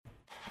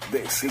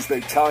This is the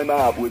Time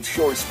Out with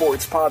Shore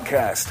Sports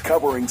podcast,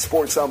 covering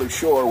sports on the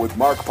shore with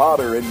Mark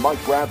Potter and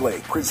Mike Bradley,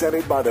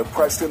 presented by the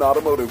Preston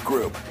Automotive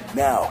Group.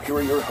 Now, here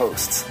are your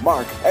hosts,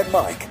 Mark and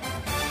Mike.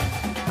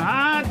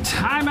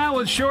 Time Out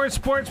with Shore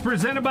Sports,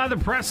 presented by the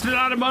Preston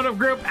Automotive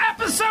Group,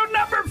 episode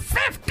number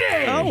 50.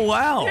 Oh,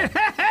 wow. Yeah.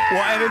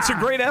 Well, and it's a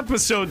great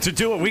episode to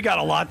do it. We got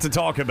a lot to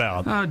talk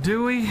about. Oh,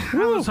 do we?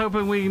 Woo. I was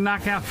hoping we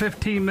knock out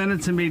 15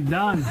 minutes and be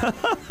done.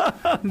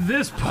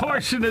 This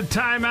portion of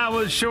Time Out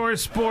with Shore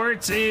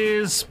Sports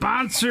is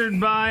sponsored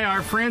by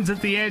our friends at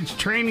the Edge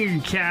Training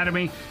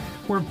Academy,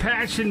 where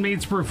passion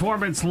meets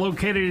performance,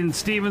 located in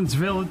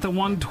Stevensville at the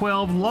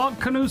 112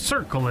 Log Canoe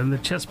Circle in the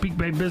Chesapeake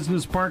Bay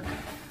Business Park.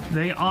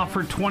 They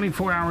offer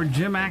 24-hour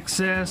gym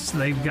access.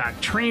 They've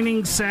got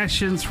training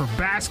sessions for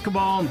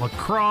basketball,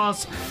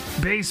 lacrosse,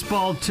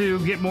 baseball,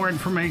 too. Get more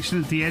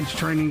information at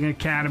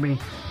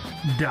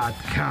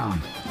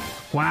theedgetrainingacademy.com.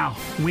 Wow,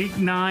 week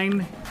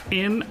 9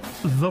 in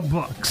the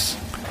books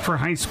for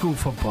high school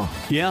football.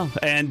 Yeah,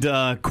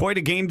 and quite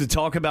a game to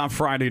talk about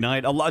Friday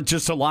night. A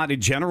lot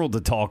in general to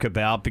talk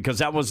about, because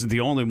that wasn't the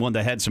only one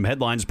that had some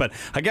headlines. But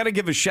I got to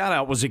give a shout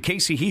out. Was it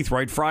Casey Heath,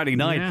 right? Friday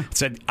night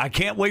said, "I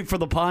can't wait for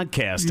the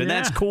podcast," and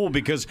that's cool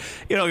because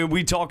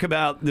we talk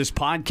about this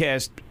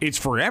podcast. It's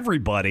for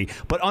everybody,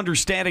 but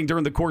understanding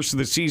during the course of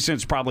the season,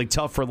 it's probably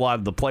tough for a lot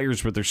of the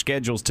players with their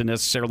schedules to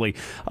necessarily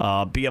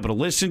be able to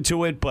listen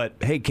to it. But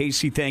hey,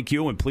 Casey, thank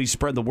you, and please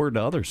spread the word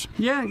to others.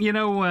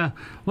 Yeah,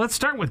 let's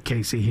start with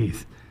Casey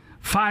Heath.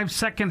 5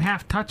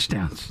 second-half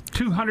touchdowns,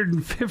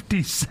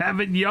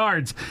 257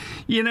 yards.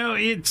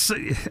 It's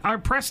our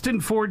Preston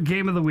Ford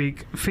Game of the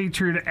Week,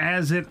 featured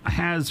as it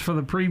has for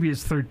the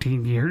previous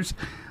 13 years,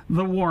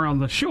 the War on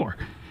the Shore.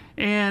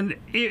 And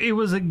it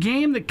was a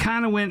game that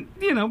kind of went,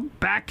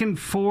 back and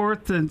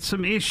forth and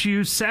some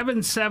issues,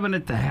 7-7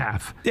 at the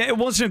half. Yeah, it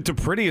wasn't the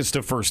prettiest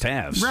of first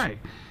halves. Right.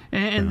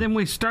 And then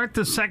we start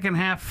the second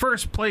half.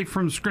 First play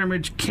from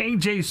scrimmage,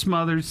 KJ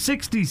Smothers,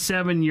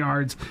 67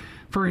 yards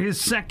for his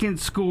second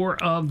score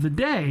of the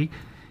day.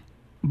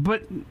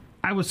 But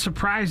I was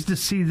surprised to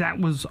see that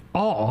was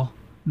all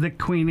that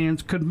Queen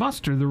Anne's could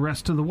muster the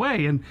rest of the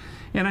way. And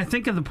I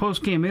think in the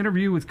post-game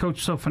interview with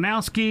Coach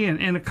Sofanowski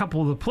and a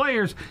couple of the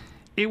players,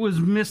 it was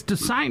missed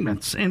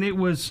assignments and it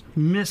was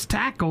missed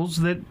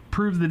tackles that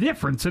proved the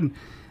difference. And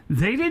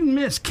they didn't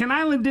miss. Ken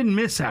Island didn't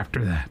miss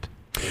after that.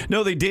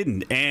 No, they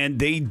didn't, and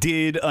they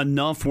did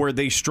enough where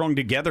they strung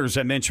together, as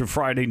I mentioned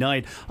Friday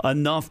night,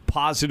 enough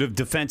positive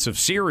defensive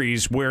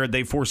series where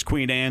they forced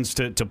Queen Anne's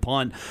to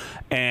punt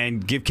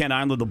and give Ken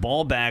Island the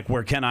ball back,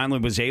 where Ken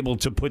Island was able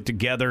to put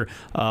together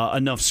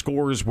enough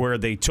scores where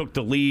they took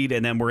the lead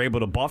and then were able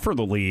to buffer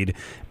the lead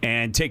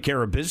and take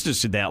care of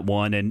business in that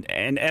one.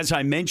 And as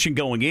I mentioned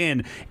going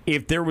in,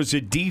 if there was a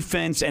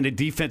defense and a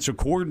defensive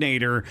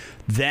coordinator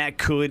that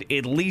could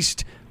at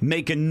least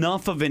make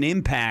enough of an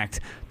impact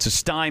to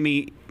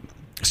stymie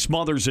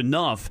Smothers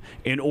enough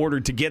in order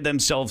to give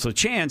themselves a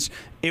chance,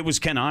 it was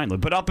Ken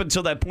Island. But up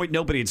until that point,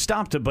 nobody had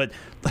stopped him. But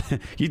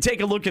you take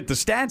a look at the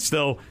stats,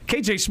 though,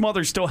 KJ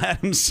Smothers still had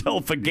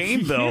himself a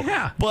game, though.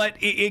 Yeah. But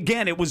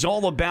again, it was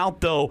all about,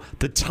 though,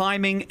 the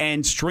timing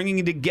and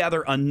stringing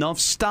together enough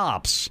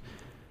stops.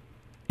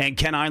 And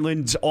Ken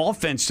Island's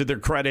offense, to their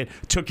credit,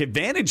 took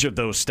advantage of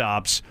those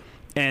stops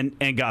and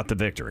got the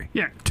victory.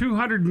 Yeah,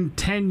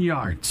 210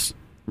 yards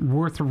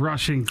worth of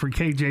rushing for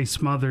KJ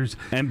Smothers.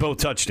 And both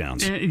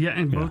touchdowns.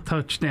 Both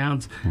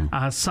touchdowns.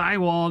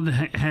 Seiwald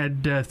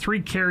had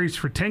 3 carries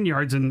for 10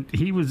 yards, and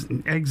he was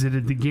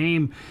exited the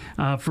game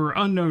for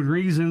unknown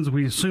reasons.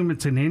 We assume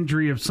it's an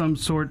injury of some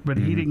sort, but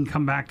he didn't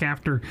come back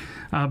after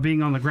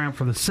being on the ground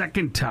for the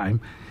second time.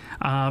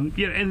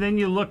 And then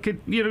you look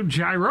at,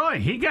 Jairoy.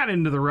 He got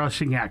into the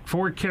rushing act.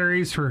 4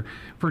 carries for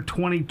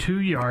 22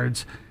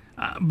 yards.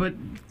 But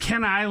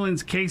Ken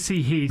Island's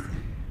Casey Heath,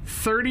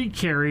 30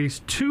 carries,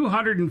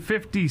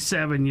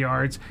 257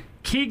 yards.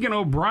 Keegan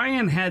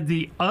O'Brien had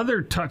the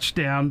other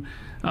touchdown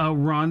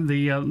run,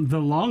 the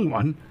long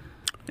one.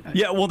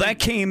 Yeah, well, that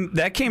came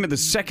in the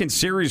second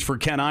series for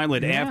Ken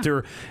Island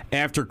after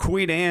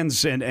Queen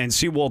Anne's and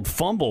Seiwald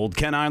fumbled.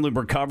 Ken Island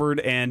recovered,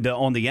 and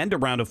on the end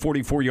around a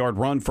 44-yard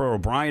run for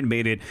O'Brien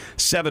made it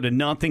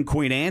 7-0.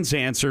 Queen Anne's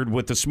answered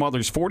with the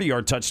Smothers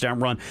 40-yard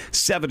touchdown run,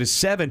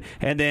 7-7,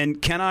 and then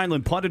Ken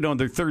Island punted on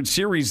their third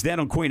series.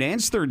 Then on Queen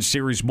Anne's third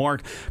series,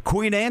 Mark,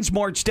 Queen Anne's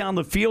marched down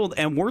the field,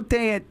 and weren't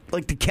they at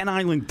like the Ken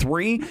Island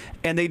 3?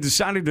 And they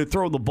decided to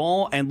throw the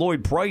ball, and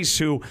Lloyd Price,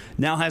 who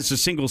now has a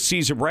single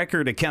season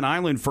record at Ken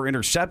Island for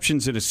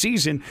interceptions in a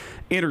season,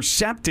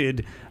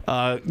 intercepted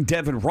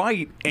Devin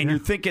Wright, and you're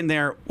thinking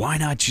there, why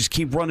not just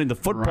keep running the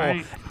football?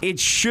 Right. It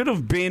should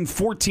have been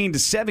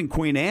 14-7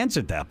 Queen Anne's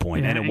at that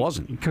point, and it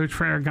wasn't. Coach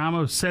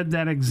Ferragamo said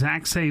that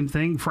exact same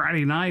thing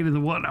Friday night,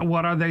 and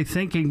what are they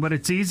thinking? But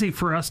it's easy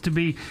for us to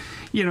be,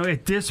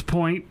 at this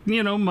point,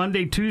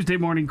 Monday, Tuesday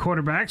morning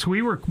quarterbacks.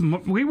 We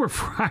were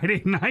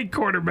Friday night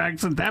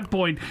quarterbacks at that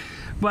point.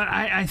 But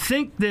I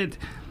think that,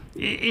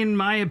 in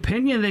my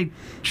opinion, they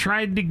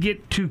tried to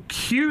get too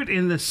cute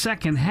in the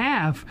second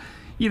half.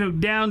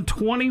 down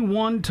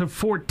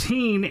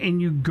 21-14,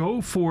 and you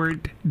go for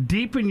it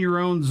deep in your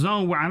own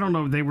zone. Well, I don't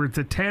know if they were at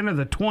the 10 or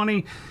the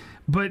 20,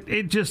 but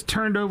it just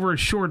turned over a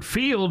short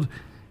field.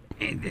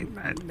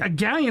 A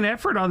gallant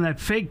effort on that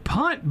fake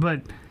punt,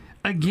 but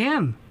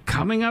again,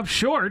 coming up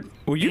short.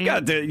 Well, you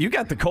got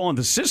the call in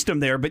the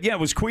system there, but yeah, it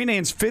was Queen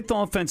Anne's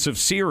 5th offensive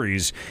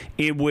series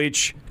in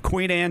which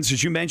Queen Anne's,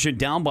 as you mentioned,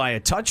 down by a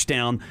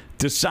touchdown,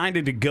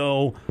 decided to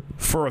go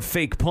for a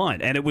fake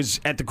punt, and it was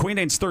at the Queen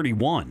Anne's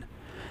 31.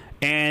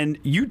 And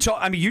you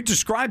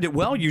described it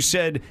well. You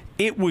said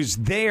it was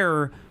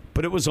there,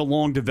 but it was a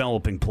long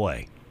developing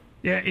play.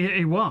 Yeah,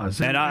 it was.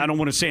 And I don't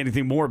want to say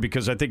anything more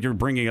because I think you're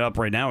bringing it up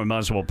right now. We might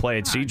as well play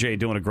it. CJ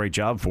doing a great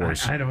job for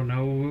us. I don't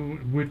know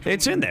which.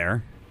 It's in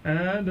there.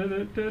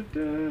 There's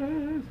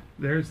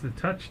the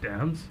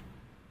touchdowns.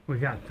 We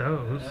got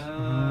those.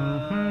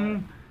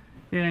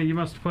 Yeah, you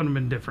must have put them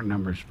in different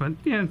numbers, but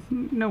yeah,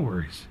 no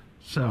worries.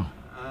 So.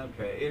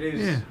 Okay, it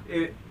is.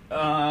 Yeah.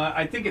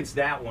 I think it's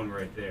that one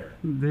right there.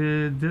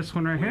 This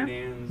one right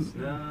here.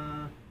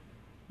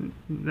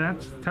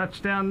 That's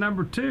touchdown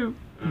number 2.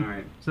 All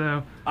right.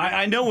 So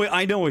I know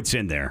it's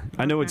in there.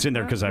 I know it's in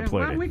there because I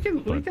played it. We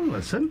can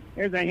listen.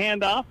 Here's a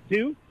handoff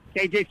to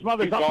KJ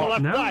Smothers off the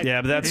left side.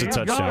 Yeah, but that's a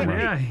touchdown.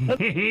 Right? Yeah,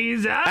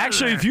 he's out.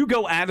 Actually, if you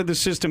go out of the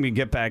system and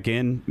get back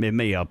in, it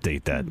may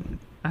update that.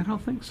 I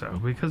don't think so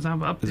because I've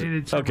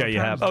updated. Okay, you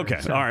have. Okay,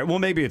 so. All right. Well,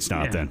 maybe it's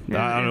not then.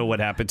 I don't know what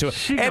happened to it.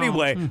 She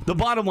Anyway, the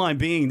bottom line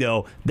being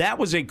though, that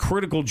was a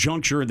critical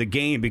juncture in the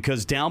game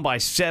because down by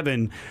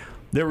 7,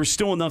 there was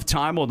still enough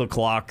time on the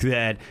clock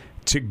that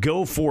to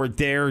go for it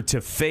there to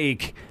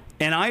fake.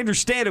 And I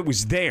understand it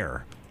was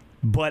there,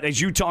 but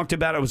as you talked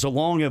about, it was a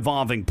long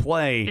evolving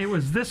play. It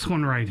was this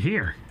one right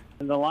here.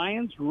 And the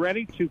Lions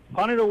ready to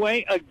punt it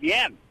away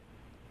again.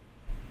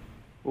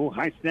 Oh,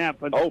 high snap.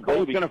 But Cody's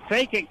going to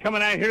fake it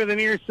coming out here to the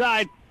near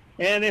side.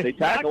 And it's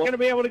not going to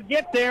be able to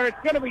get there. It's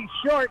going to be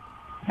short.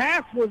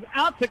 Pass was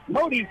out to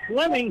Cody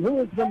Fleming, who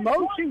is the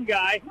motion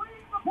guy.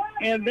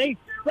 And they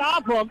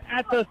stop him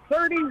at the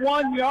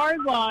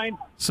 31-yard line.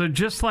 So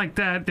just like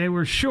that, they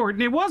were short.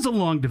 And it was a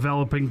long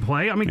developing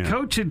play. I mean,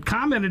 Coach had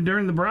commented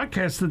during the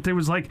broadcast that there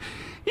was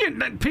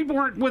people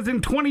weren't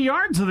within 20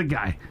 yards of the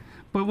guy.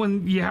 But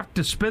when you have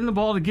to spin the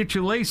ball to get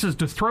your laces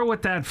to throw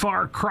it that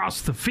far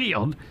across the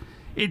field,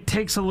 it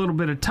takes a little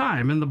bit of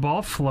time. And the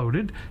ball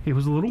floated. It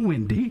was a little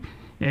windy.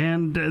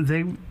 And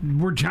they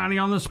were Johnny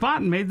on the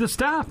spot and made the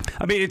stop.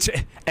 I mean, it's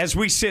as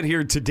we sit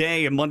here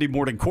today, a Monday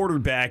morning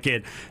quarterback,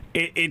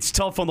 it's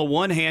tough on the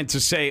one hand to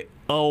say,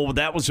 oh,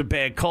 that was a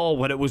bad call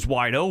when it was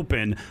wide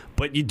open.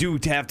 But you do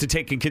have to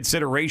take in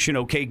consideration,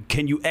 okay,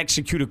 can you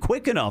execute it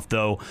quick enough,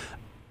 though,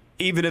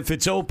 even if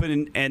it's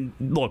open? And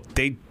look,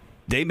 they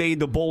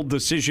made the bold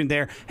decision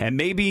there, and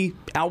maybe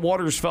Al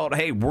Waters felt,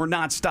 hey, we're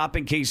not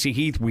stopping Casey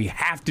Heath. We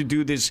have to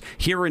do this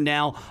here and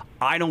now.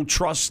 I don't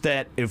trust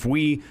that if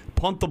we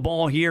punt the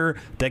ball here,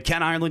 that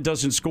Kent Island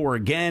doesn't score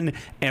again,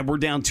 and we're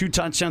down 2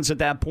 touchdowns at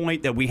that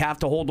point, that we have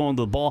to hold on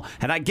to the ball.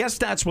 And I guess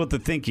that's what the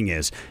thinking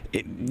is.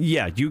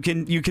 You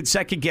can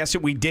second guess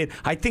it. We did.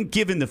 I think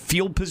given the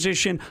field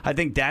position, I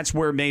think that's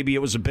where maybe it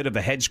was a bit of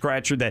a head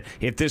scratcher that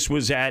if this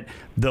was at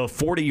the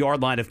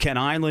 40-yard line of Kent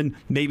Island,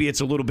 maybe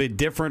it's a little bit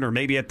different, or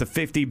maybe at the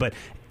 50, but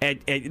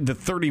at the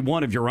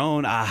 31 of your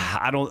own,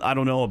 I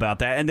don't know about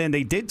that. And then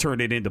they did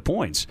turn it into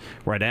points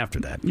right after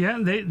that. Yeah,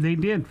 they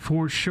did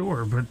for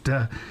sure.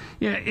 But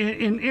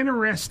an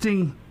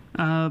interesting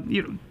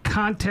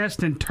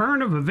contest and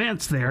turn of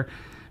events there,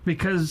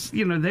 because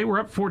they were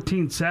up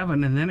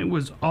 14-7, and then it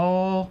was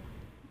all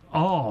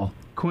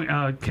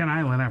Kent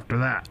Island after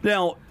that.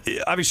 Now,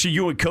 obviously,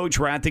 you and Coach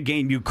were at the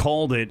game. You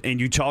called it, and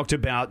you talked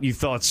about, you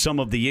thought some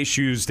of the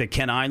issues that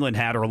Kent Island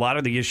had, or a lot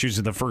of the issues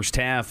in the first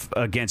half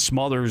against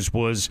Smothers,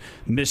 was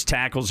missed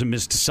tackles and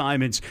missed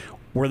assignments.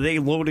 Were they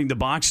loading the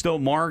box, though,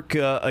 Mark,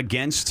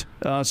 against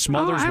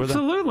Smothers? Oh,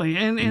 absolutely.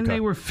 And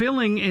they were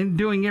filling and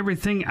doing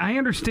everything. I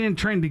understand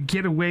trying to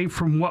get away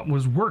from what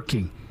was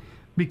working,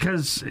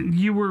 because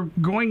you were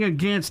going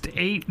against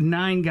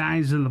 8-9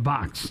 guys in the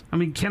box. I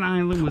mean, Kent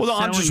Island was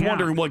I'm just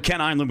wondering out. what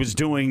Kent Island was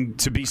doing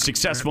to be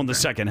successful in the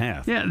second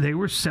half. Yeah, they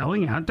were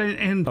selling out.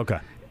 And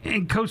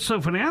Coach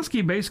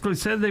Sofanowski basically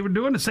said they were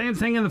doing the same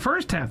thing in the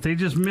first half. They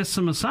just missed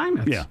some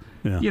assignments. Yeah.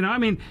 I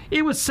mean,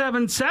 it was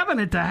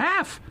 7-7 at the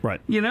half. Right.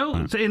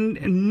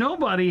 And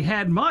nobody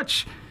had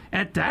much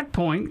at that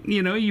point.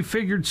 You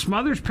figured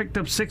Smothers picked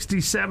up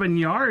 67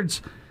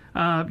 yards,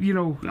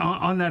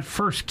 on that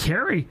first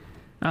carry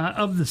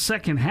of the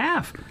second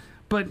half.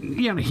 But,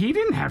 he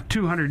didn't have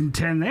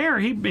 210 there.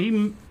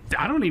 He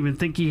I don't even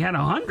think he had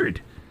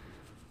 100.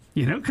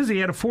 Because he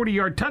had a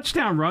 40-yard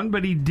touchdown run,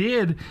 but he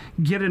did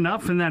get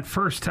enough in that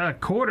first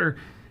quarter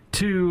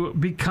to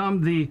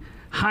become the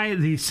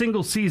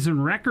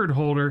single-season record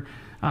holder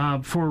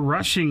for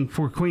rushing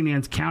for Queen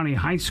Anne's County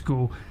High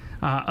School,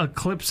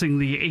 eclipsing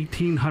the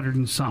 1,800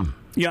 and some.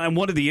 Yeah, and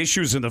one of the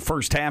issues in the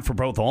first half for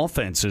both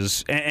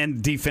offenses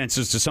and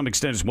defenses to some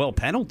extent as well,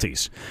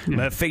 penalties.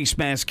 A face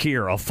mask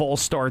here, a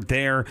false start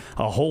there,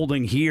 a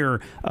holding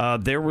here.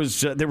 There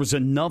was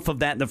enough of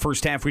that in the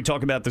first half. We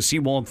talk about the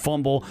Sewald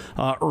fumble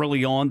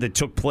early on that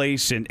took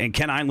place, and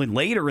Ken Island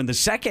later in the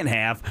second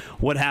half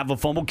would have a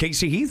fumble.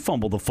 Casey Heath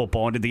fumbled the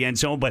football into the end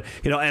zone, but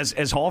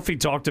as Hoffy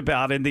talked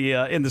about in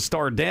the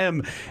Star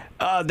Dem,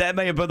 that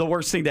may have been the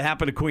worst thing to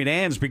happen to Queen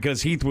Anne's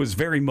because Heath was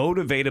very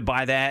motivated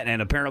by that,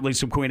 and apparently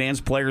some Queen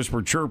Anne's players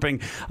were chirping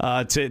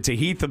to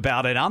Heath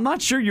about it. I'm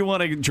not sure you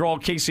want to draw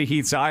Casey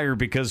Heath's ire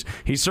because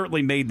he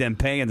certainly made them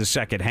pay in the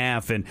second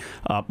half. And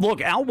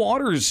look, Al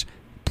Waters,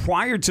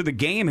 prior to the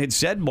game, had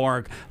said,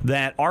 Mark,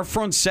 that our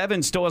front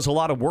seven still has a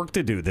lot of work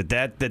to do,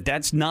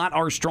 that's not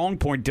our strong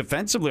point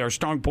defensively. Our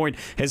strong point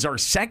is our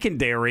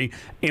secondary,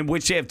 in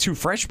which they have two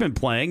freshmen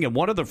playing, and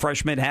one of the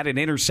freshmen had an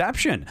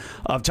interception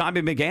of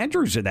Tommy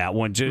McAndrews in that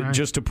one,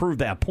 just to prove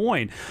that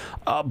point.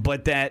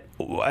 But that,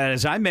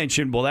 as I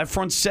mentioned, that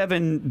front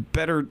seven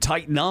better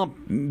tighten up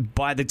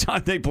by the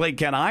time they play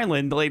Ken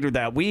Island later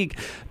that week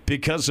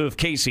because of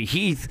Casey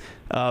Heath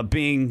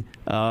being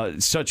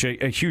such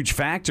a huge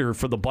factor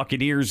for the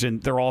Buccaneers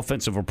and their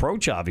offensive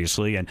approach,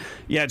 obviously. And,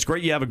 yeah, it's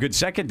great you have a good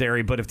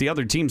secondary, but if the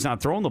other team's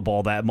not throwing the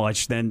ball that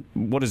much, then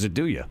what does it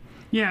do you?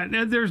 Yeah,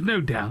 there's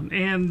no doubt.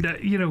 And,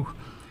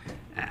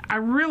 I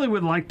really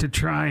would like to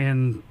try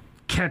and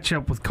catch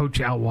up with Coach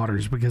Al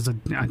Waters because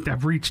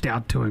I've reached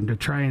out to him to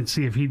try and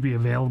see if he'd be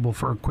available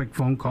for a quick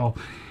phone call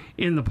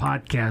in the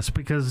podcast,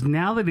 because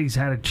now that he's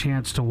had a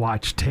chance to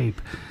watch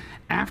tape,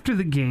 after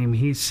the game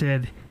he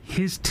said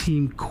his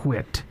team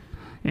quit.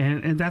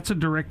 And that's a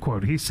direct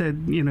quote. He said,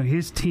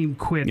 his team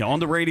quit. Yeah, on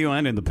the radio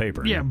and in the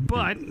paper. Yeah,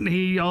 but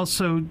he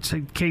also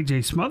said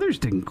KJ Smothers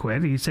didn't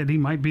quit. He said he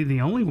might be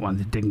the only one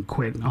that didn't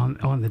quit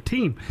on the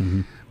team.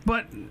 Mm-hmm.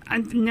 But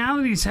now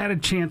that he's had a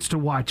chance to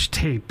watch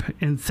tape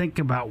and think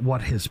about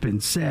what has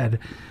been said,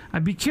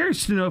 I'd be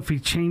curious to know if he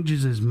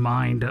changes his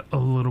mind a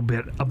little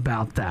bit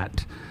about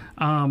that.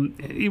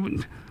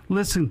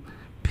 Listen,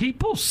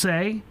 people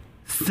say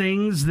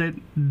things that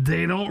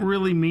they don't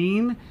really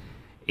mean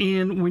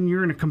when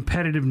you're in a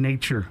competitive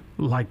nature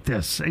like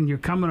this, and you're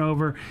coming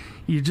over,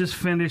 you just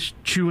finished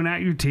chewing out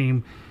your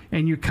team,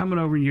 and you're coming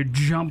over and you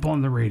jump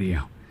on the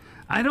radio.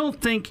 I don't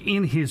think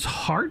in his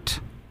heart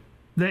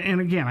that, and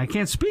again, I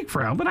can't speak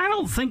for Al, but I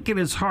don't think in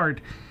his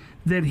heart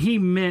that he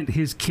meant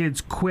his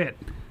kids quit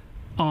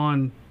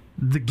on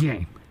the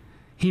game.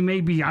 He may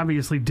be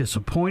obviously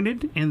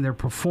disappointed in their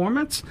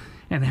performance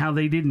and how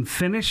they didn't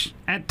finish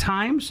at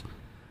times,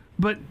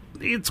 but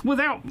it's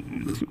without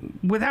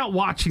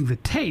watching the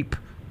tape,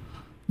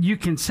 you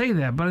can say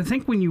that. But I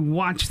think when you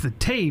watch the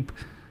tape,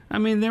 I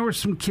mean, there were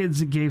some kids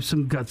that gave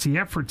some gutsy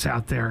efforts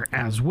out there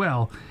as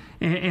well.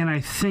 And I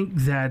think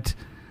that,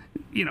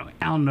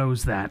 Al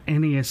knows that,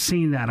 and he has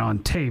seen that on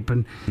tape.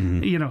 And,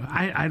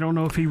 I don't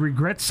know if he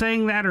regrets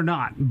saying that or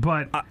not,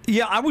 but...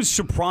 yeah, I was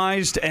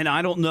surprised, and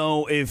I don't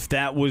know if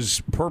that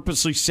was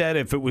purposely said,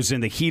 if it was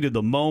in the heat of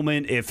the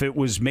moment, if it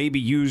was maybe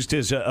used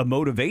as a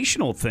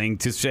motivational thing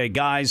to say,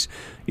 guys,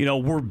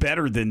 we're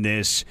better than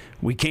this.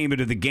 We came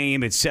into the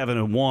game at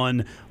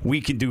 7-1. We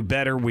can do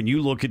better. When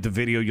you look at the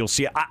video, you'll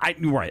see. I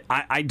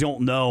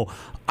don't know.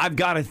 I've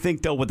got to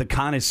think, though, with the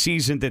kind of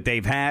season that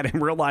they've had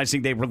and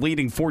realizing they were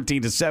leading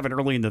 14-7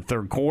 early in the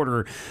third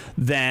quarter,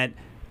 that,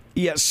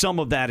 some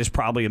of that is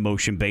probably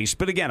emotion-based.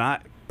 But again, I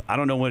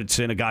don't know what's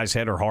in a guy's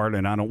head or heart,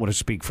 and I don't want to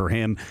speak for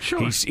him.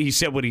 Sure. He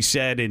said what he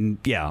said,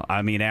 and,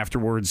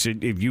 afterwards,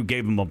 if you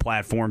gave him a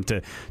platform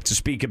to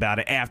speak about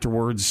it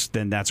afterwards,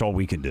 then that's all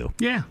we can do.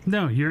 Yeah,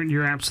 no,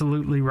 you're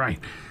absolutely right.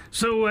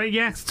 So,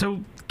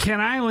 so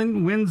Ken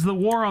Island wins the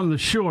War on the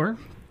Shore.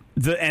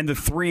 The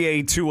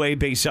 3A, 2A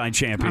Bayside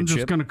Championship. I'm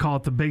just going to call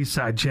it the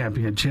Bayside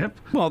Championship.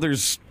 Well,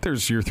 there's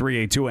your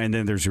 3A, 2A, and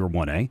then there's your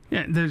 1A.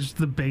 Yeah, there's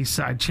the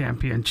Bayside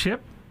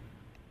Championship.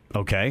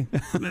 Okay.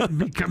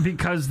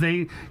 because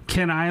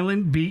Ken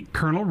Island beat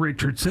Colonel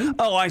Richardson.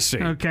 Oh, I see.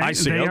 Okay. I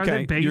see. They okay. are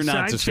the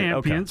Bayside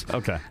champions.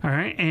 Okay. All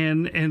right.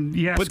 And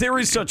yes. But there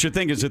is such a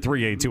thing as a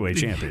 3A, 2A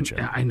championship.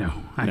 I know.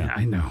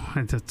 I know.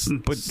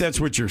 But that's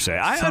what you're saying.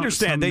 I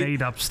understand. Some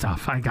made up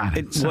stuff. I got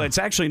it. Well, it's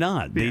actually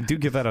not. They do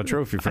give out a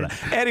trophy for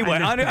that. Anyway,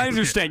 I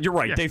understand. You're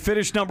right. Yeah. They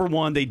finished number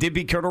one. They did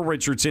beat Colonel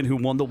Richardson, who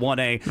won the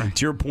 1A. Right.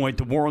 To your point,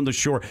 the War on the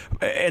Shore.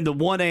 And the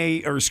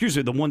 1A, or excuse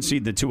me, the 1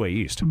 seed, the 2A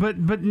East. But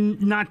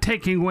not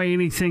taking away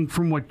anything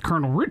from what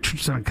Colonel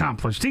Richardson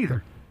accomplished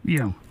either.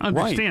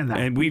 Understand right.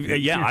 that. And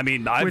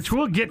which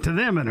we'll get to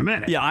them in a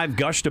minute. Yeah, I've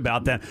gushed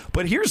about that.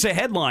 But here's the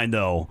headline,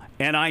 though,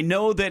 and I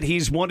know that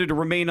he's wanted to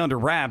remain under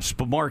wraps,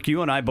 but Mark,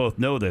 you and I both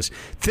know this.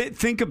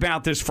 Think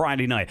about this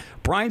Friday night.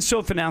 Brian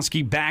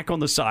Sofanowski back on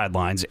the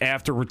sidelines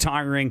after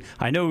retiring.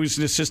 I know he was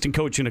an assistant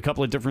coach in a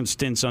couple of different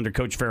stints under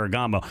Coach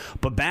Ferragamo,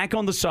 but back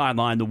on the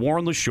sideline, the War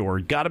on the Shore,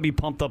 got to be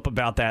pumped up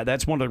about that.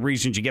 That's one of the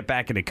reasons you get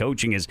back into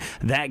coaching is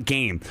that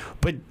game.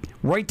 But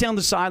right down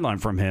the sideline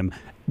from him,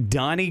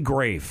 Donnie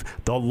Grafe,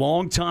 the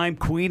longtime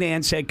Queen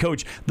Anne's head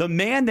coach, the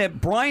man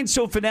that Brian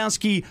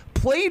Sofanowski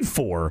played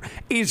for,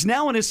 is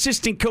now an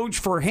assistant coach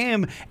for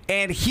him,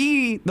 and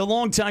he, the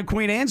longtime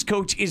Queen Anne's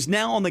coach, is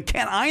now on the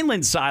Kent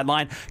Island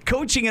sideline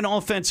coaching an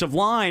offensive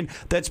line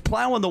that's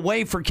plowing the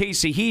way for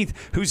Casey Heath,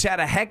 who's had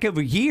a heck of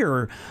a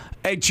year.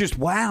 It's just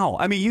wow.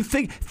 I mean, you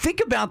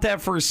think about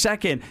that for a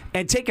second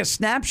and take a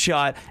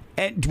snapshot.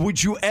 And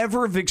would you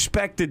ever have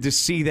expected to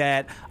see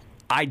that?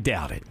 I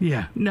doubt it.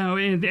 Yeah, no,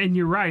 and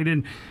you're right.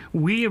 And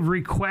we have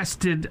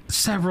requested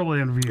several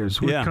interviews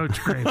with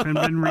Coach Grafe and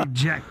been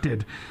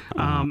rejected.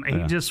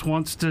 He just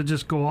wants to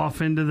just go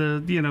off into the,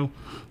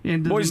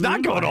 into well, the he's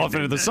not going off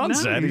into the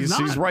sunset. No,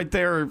 he's right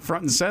there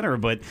front and center.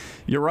 But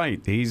you're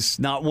right. He's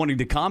not wanting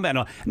to comment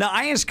on. Now,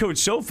 I asked Coach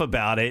Sof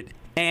about it,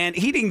 and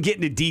he didn't get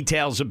into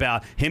details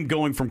about him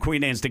going from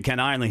Queen Anne's to Kent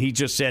Island. He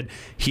just said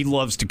he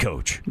loves to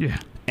coach. Yeah,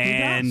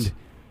 and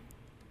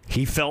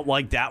he felt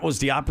like that was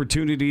the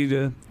opportunity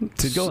to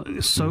go.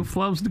 Sof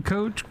loves the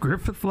coach.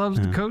 Griffith loves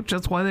the coach.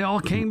 That's why they all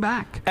came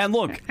back. And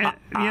look,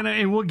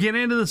 and we'll get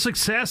into the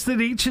success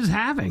that each is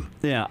having.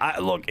 Yeah,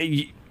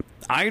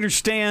 I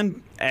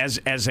understand as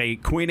a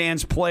Queen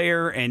Anne's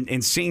player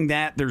and seeing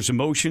that there's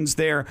emotions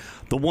there.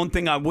 The one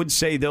thing I would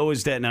say though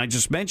is that, and I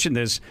just mentioned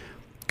this,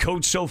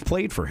 Coach Sof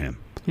played for him.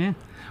 Yeah.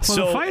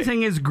 Well, the funny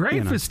thing is,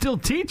 Grafe is still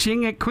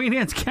teaching at Queen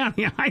Anne's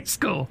County High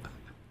School.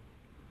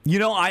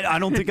 I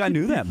don't think I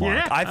knew that, Mark.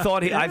 Yeah, I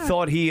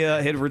thought he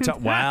had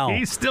retired. Wow,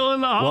 he's still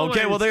in the hallways.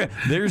 Well, okay, well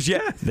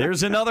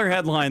there's another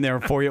headline there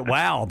for you.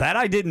 Wow, that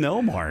I didn't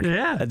know, Mark.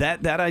 Yeah,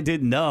 that I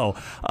didn't know.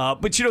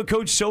 But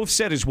Coach Sof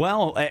said as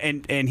well,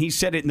 and he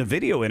said it in the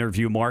video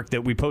interview, Mark,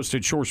 that we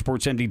posted at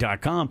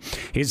ShoreSportsND.com,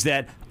 is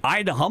that I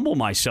had to humble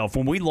myself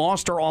when we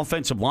lost our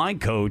offensive line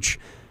coach.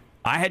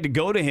 I had to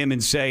go to him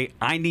and say,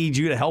 I need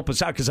you to help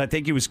us out, because I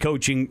think he was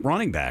coaching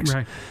running backs.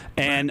 Right.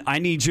 And I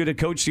need you to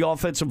coach the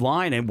offensive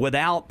line. And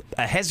without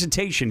a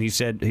hesitation, he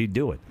said he'd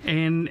do it.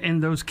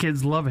 And those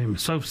kids love him.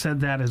 Soph said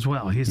that as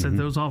well. He said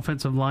those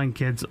offensive line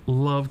kids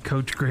love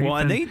Coach Grafe. Well,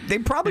 and they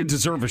probably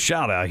deserve a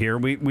shout out here.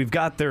 We've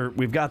got their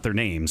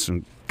names.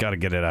 And got to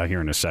get it out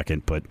here in a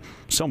second, but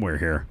somewhere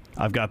here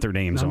I've got their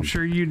names. I'm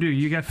sure you do.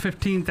 You got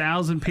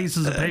 15,000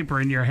 pieces of paper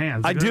in your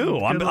hands. I do.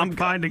 I'm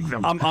finding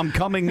them. I'm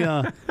coming.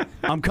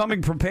 I'm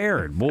coming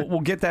prepared.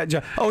 We'll get that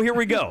job. Oh, here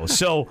we go.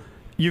 So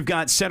you've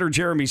got center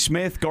Jeremy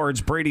Smith,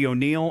 guards Brady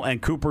O'Neill and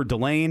Cooper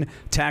Delane,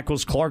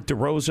 tackles Clark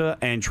DeRosa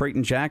and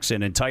Trayton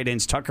Jackson, and tight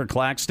ends Tucker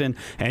Claxton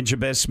and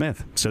Jabez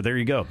Smith. So there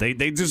you go. They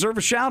deserve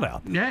a shout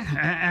out. Yeah,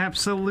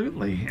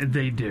 absolutely,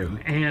 they do.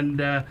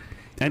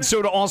 And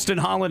so to Austin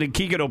Holland and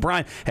Keegan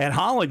O'Brien. And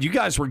Holland, you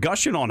guys were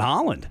gushing on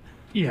Holland.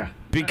 Yeah.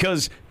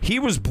 Because he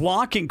was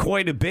blocking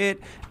quite a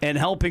bit and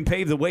helping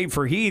pave the way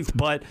for Heath,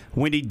 but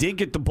when he did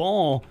get the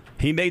ball,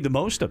 he made the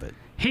most of it.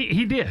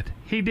 He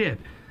did.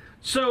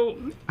 So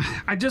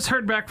I just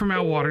heard back from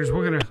Al Waters.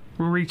 We're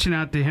reaching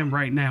out to him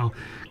right now.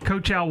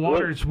 Coach Al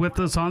Waters with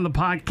us on the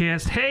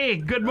podcast. Hey,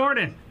 good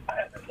morning.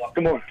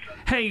 Good morning.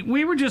 Hey,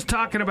 we were just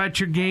talking about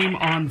your game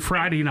on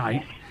Friday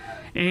night.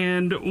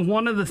 And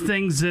one of the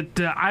things that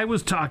I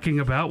was talking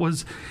about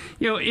was,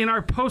 in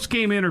our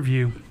post-game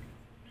interview,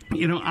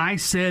 I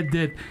said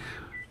that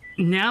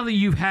now that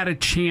you've had a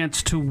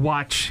chance to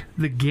watch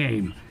the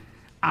game,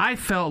 I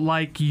felt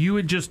like you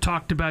had just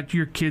talked about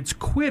your kids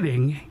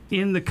quitting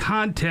in the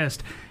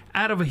contest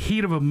out of a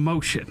heat of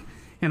emotion.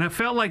 And I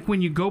felt like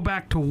when you go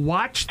back to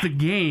watch the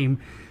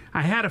game,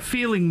 I had a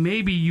feeling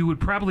maybe you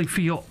would probably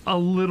feel a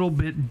little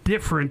bit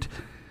different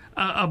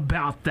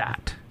about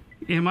that.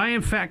 Am I,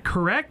 in fact,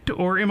 correct,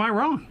 or am I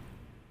wrong?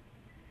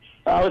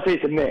 I would say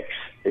it's a mix.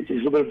 It's a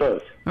little bit of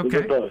both. Okay.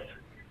 A little bit of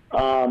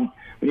both.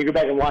 When you go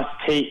back and watch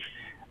the tape,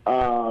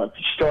 to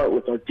start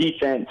with our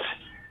defense,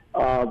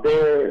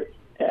 they're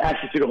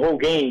actually through the whole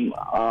game.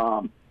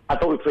 I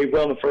thought we played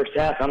well in the first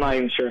half. I'm not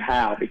even sure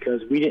how,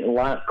 because we didn't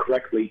line up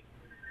correctly.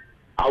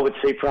 I would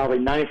say probably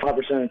 95%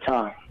 of the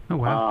time. Oh,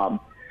 wow.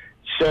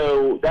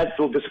 So that's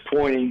a little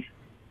disappointing.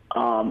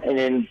 And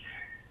then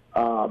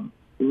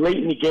late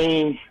in the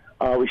game,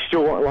 we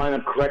still weren't lining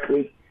up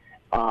correctly,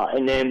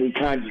 and then we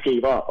kind of just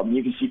gave up. I mean,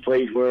 you can see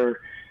plays where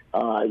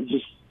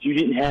you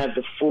didn't have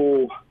the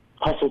full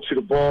hustle to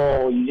the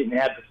ball. You didn't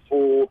have the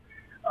full,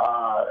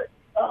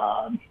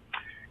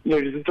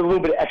 just a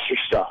little bit of extra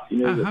stuff.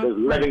 The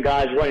 11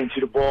 guys running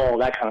to the ball,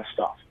 that kind of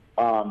stuff.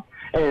 And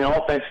then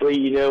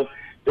offensively,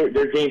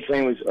 their game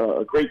plan was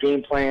a great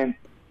game plan.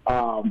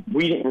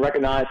 We didn't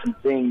recognize some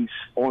things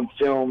on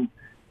film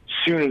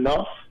soon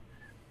enough,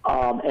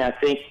 and I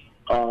think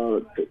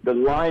the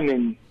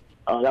linemen,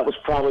 that was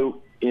probably,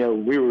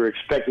 we were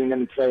expecting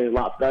them to play a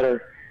lot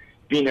better,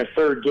 being their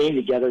third game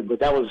together,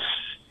 but it was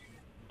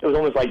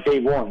almost like day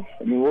one.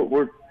 I mean,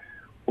 we're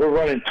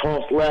running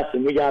toss left,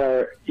 and we got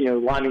our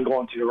linemen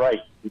going to the right,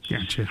 which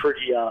is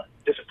pretty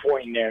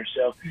disappointing there.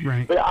 So,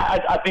 right. But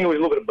I think it was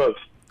a little bit of both.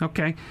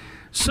 Okay.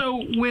 So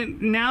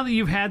now that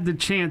you've had the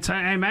chance,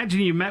 I imagine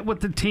you met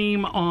with the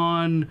team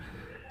on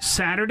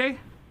Saturday?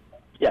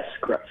 Yes,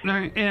 correct.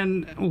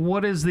 And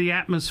what is the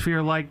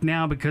atmosphere like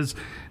now? Because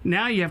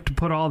now you have to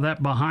put all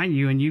that behind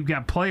you, and you've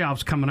got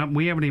playoffs coming up.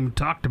 We haven't even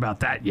talked about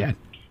that yet.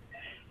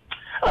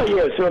 Oh,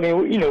 yeah. So, I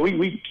mean, you know,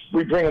 we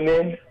bring them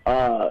in.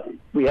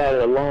 We had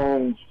a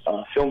long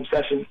film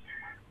session.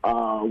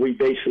 We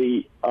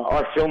basically,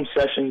 our film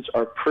sessions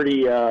are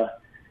pretty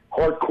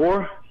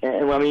hardcore.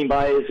 And what I mean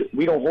by it is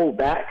we don't hold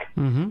back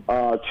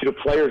to the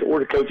players or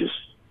the coaches.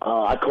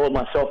 I called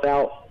myself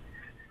out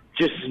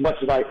just as much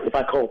as if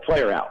I call a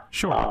player out.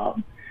 Sure.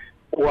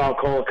 Or I'll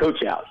call a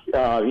coach out.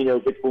 You know,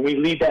 but when we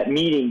leave that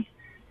meeting,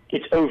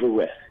 it's over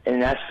with. And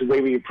that's the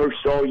way we approached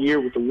it all year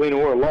with a win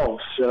or a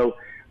loss. So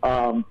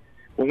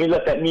when we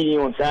left that meeting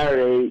on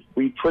Saturday,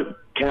 we put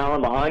Kent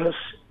Island behind us,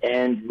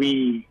 and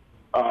we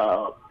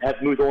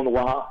have moved on to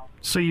Waha.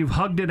 So you've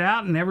hugged it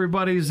out, and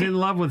everybody's in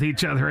love with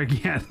each other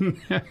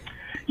again.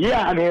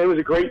 Yeah, I mean, it was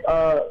a great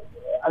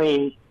I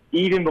mean,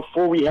 even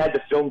before we had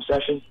the film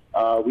session,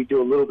 we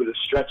do a little bit of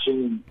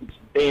stretching and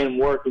band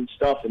work and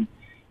stuff, and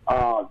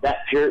that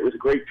period was a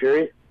great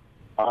period.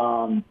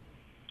 You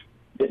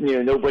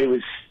know, nobody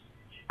was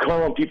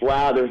calling people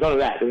out. There was none of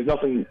that. There was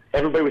nothing.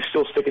 Everybody was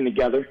still sticking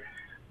together.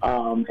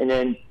 And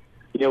then,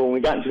 you know, when we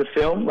got into the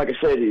film, like I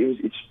said,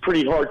 it's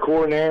pretty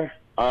hardcore in there.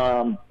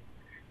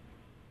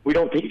 We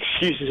don't take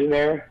excuses in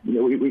there. You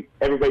know,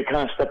 everybody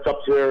kind of stepped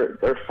up to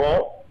their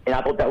fault, and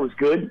I thought that was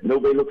good.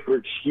 Nobody looked for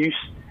an excuse.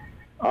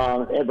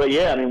 But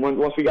yeah, I mean,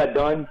 once we got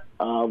done,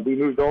 we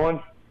moved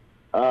on,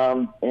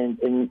 and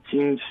it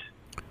seems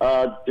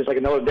just like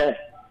another day.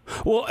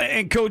 Well,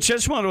 and Coach, I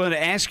just wanted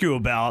to ask you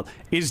about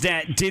is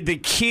that did the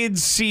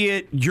kids see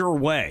it your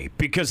way?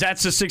 Because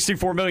that's a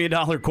 $64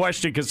 million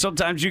question, because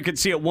sometimes you can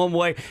see it one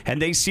way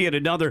and they see it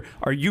another.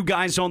 Are you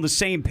guys on the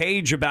same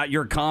page about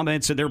your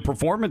comments and their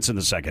performance in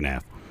the second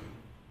half?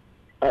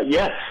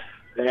 Yes,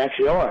 they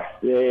actually are.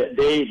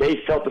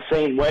 They felt the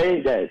same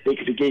way, that they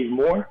could have gave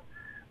more.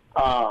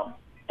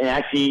 And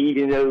actually,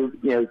 even though,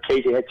 you know,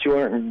 KJ had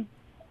 200 and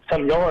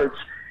some yards,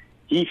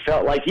 he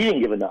felt like he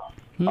didn't give enough.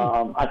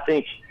 I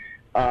think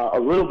a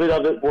little bit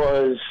of it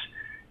was,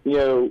 you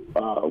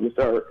know,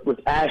 with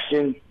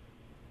Ashton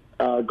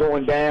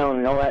going down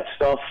and all that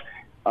stuff.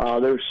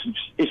 There was some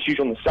issues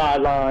on the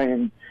sideline,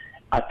 and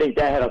I think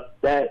that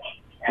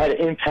had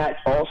an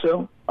impact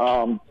also.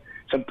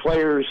 Some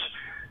players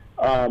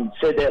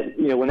said that,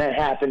 you know, when that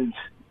happened,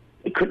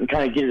 they couldn't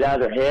kind of get it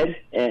out of their head,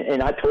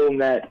 and I told them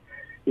that,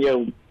 you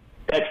know,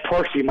 that's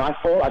partially my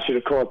fault. I should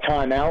have called a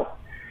timeout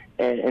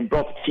and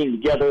brought the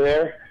team together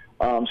there.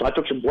 So I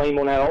took some blame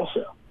on that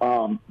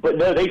also. But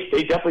no, they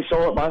definitely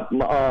saw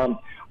it.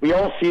 We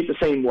all see it the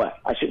same way.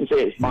 I shouldn't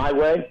say it's my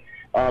way.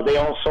 They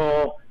all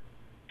saw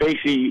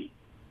basically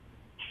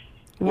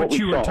what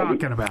you were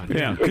talking about.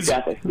 Yeah,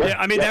 exactly. Yeah,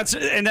 I mean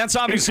that's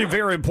obviously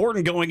very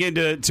important going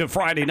into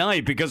Friday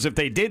night, because if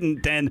they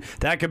didn't, then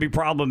that could be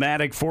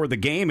problematic for the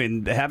game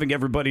and having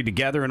everybody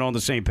together and on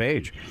the same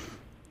page.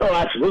 Oh,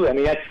 absolutely. I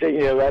mean, that's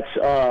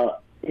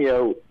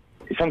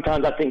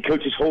sometimes I think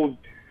coaches hold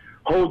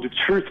the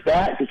truth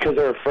back because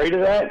they're afraid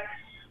of that.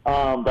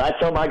 But I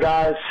tell my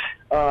guys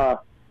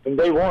from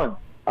day one,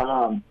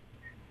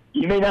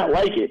 you may not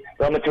like it,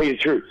 but I'm going to tell you the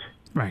truth.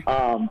 Right.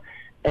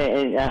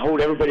 And I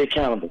hold everybody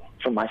accountable,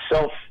 from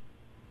myself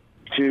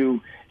to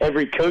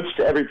every coach,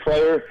 to every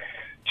player,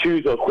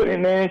 to the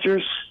equipment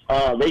managers.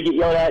 They get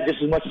yelled at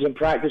just as much as in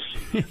practice.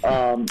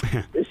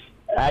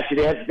 Actually,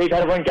 they've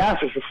had to run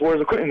gassers before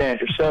as equipment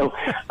manager. So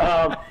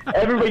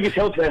everybody gets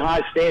held to a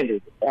high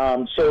standard.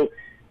 So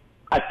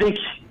I think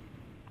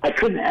I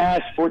couldn't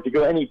ask for it to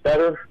go any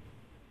better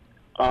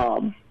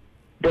than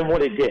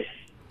what it did.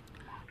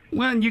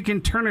 Well, you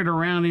can turn it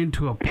around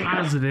into a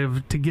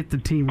positive to get the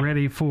team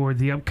ready for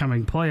the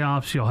upcoming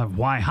playoffs. You'll have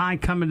Y-High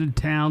coming to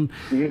town,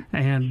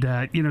 and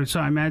so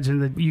I imagine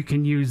that you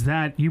can use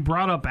that. You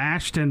brought up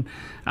Ashton.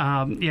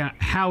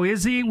 How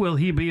is he? Will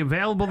he be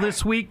available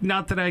this week?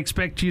 Not that I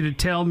expect you to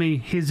tell me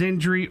his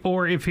injury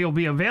or if he'll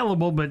be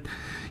available, but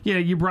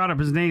you brought up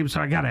his name,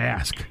 so I got to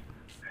ask.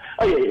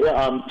 Oh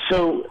yeah.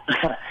 So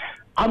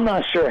I'm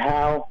not sure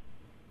how,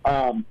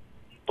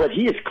 but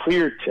he is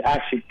cleared to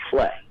actually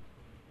play.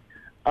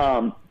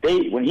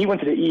 When he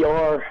went to the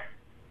ER,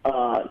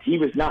 he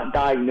was not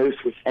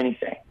diagnosed with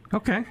anything.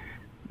 Okay.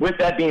 With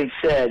that being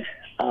said,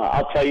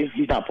 I'll tell you,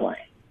 he's not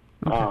playing.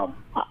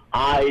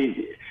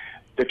 Okay.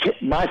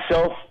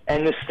 Myself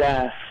and the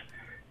staff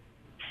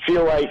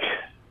feel like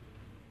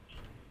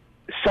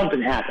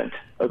something happened.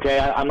 Okay,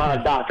 I'm not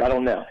a doctor, I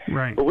don't know.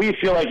 Right. But we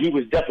feel like he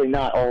was definitely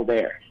not all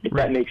there, if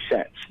that makes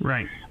sense.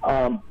 Right.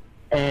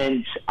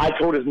 And I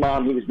told his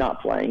mom he was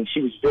not playing.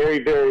 She was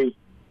very, very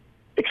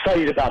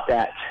excited about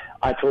that.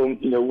 I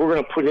told him, we're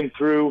going to put him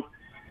through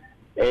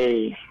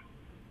a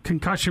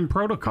concussion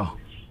protocol.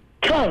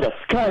 Kind of,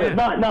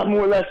 not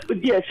more or less, but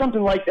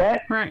something like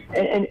that. Right.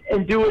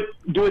 And do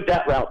it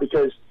that route,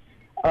 because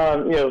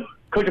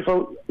coach him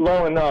for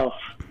long enough,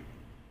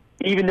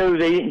 even though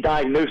they didn't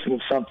diagnose him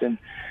with something,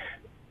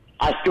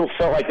 I still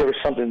felt like there was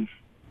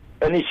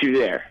an issue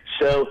there.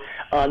 So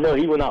no,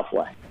 he will not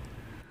play.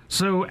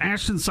 So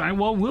Ashton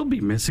Seiwald will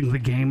be missing the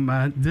game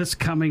this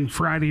coming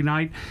Friday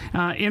night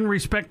in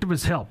respect of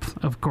his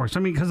health, of course. I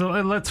mean, because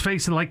let's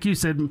face it, like you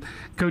said,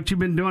 Coach,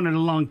 you've been doing it a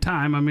long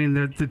time. I mean,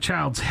 the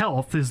child's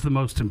health is the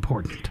most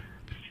important.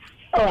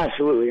 Oh,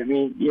 absolutely. I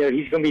mean,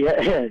 he's going to be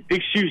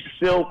big shoes to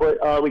fill,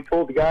 but we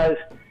told the guys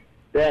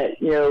that,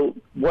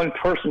 one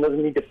person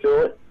doesn't need to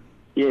fill it.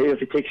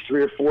 If it takes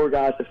 3 or 4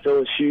 guys to fill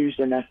his shoes,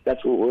 then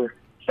that's what we'll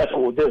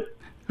do.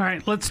 All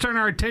right, let's turn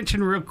our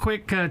attention real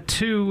quick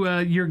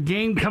to your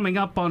game coming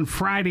up on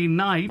Friday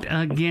night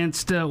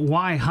against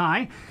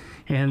Y-High.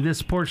 And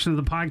this portion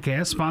of the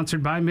podcast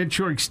sponsored by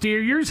Midshore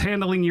Exteriors,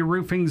 handling your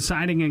roofing,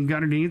 siding, and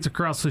gutter needs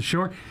across the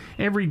shore.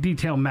 Every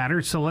detail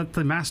matters, so let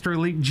the Master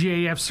Elite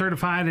GAF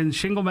certified and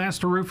Shingle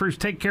Master roofers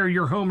take care of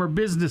your home or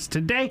business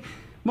today.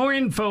 More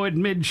info at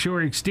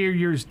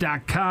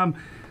midshoreexteriors.com.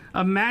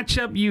 A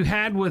matchup you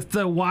had with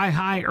the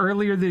Y-High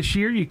earlier this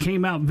year. You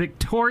came out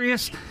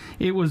victorious.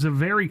 It was a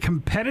very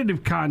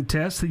competitive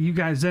contest that you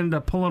guys ended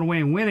up pulling away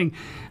and winning.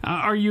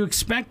 Are you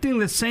expecting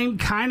the same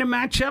kind of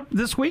matchup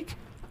this week?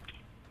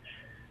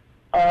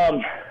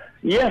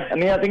 Yeah, I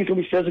mean, I think it's going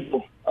to be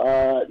physical.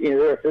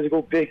 They're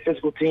a big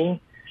physical team,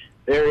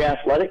 very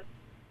athletic.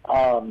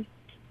 I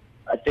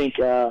think,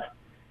 we got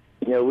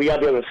to be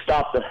able to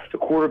stop the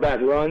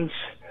quarterback runs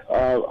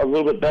a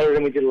little bit better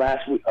than we did the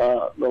last time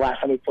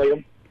we played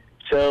them.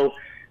 So,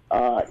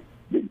 it's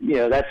going to be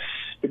a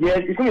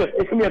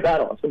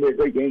battle. It's going to be a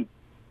great game.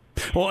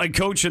 Well, and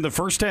Coach, in the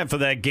first half of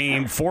that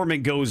game,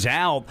 Foreman goes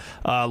out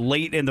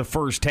late in the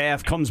first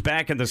half, comes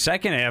back in the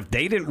second half.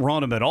 They didn't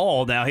run him at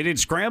all. Now, he did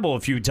scramble a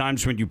few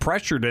times when you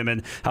pressured him,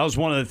 and that was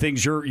one of the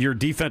things your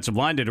defensive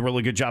line did a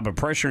really good job of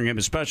pressuring him,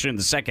 especially in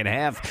the second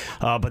half.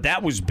 But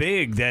that was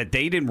big that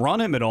they didn't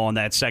run him at all in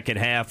that second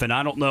half, and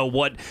I don't know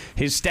what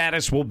his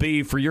status will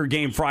be for your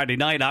game Friday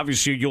night.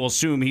 Obviously, you'll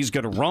assume he's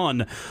going to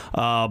run,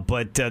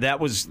 but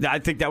I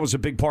think that was a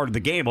big part of the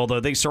game,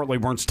 although they certainly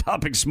weren't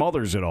stopping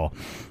Smothers at all.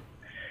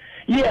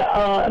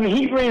 Yeah,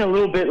 he ran a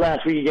little bit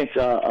last week against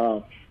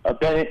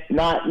Bennett.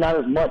 Not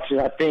as much as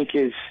I think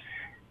as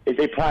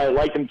they probably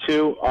like him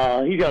to.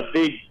 He's got a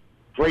big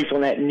brace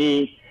on that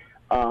knee.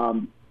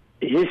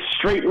 His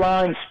straight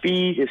line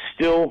speed is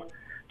still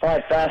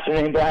probably faster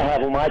than anybody I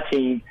have on my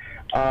team.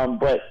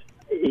 But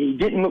he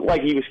didn't look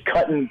like he was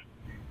cutting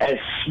as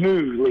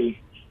smoothly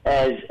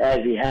as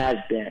he has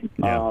been.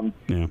 Yeah.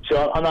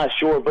 So I'm not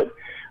sure, but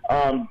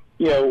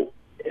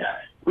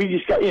we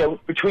just got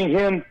between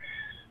him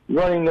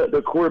running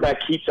the quarterback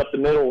keeps up the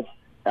middle,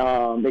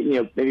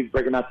 maybe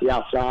break him out the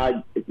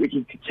outside. If we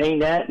can contain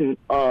that and,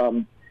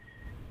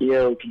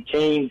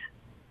 contain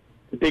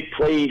the big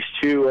plays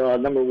to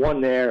number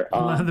one there.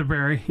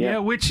 Leatherberry. Yeah,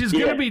 which is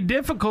going to be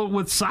difficult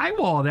with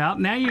Seiwald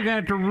out. Now you're going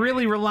to have to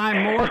really rely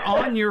more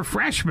on your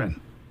freshman.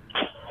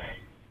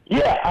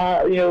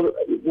 Yeah,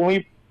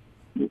 when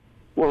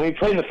we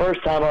played the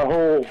first time, our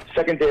whole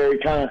secondary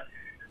kind of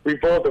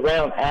revolved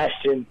around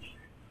Ashton,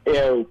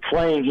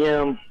 playing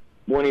him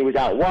when he was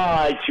out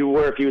wide to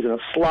where if he was in a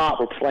slot,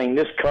 we're playing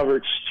this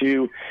coverage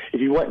to if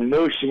he went in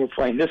motion, we're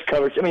playing this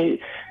coverage. I mean,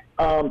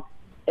 and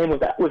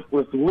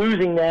with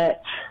losing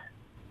that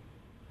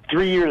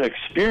 3 years of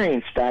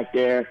experience back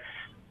there,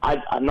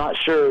 I'm not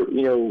sure,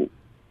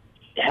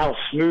 how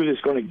smooth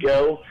it's going to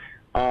go.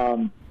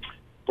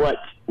 But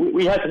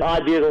we had some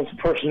ideas on some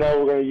personnel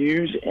we're going to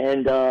use,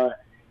 and we're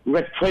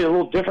going to play it a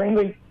little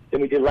differently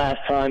than we did last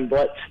time.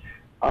 But,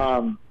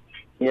 we'll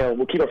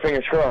keep our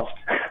fingers crossed.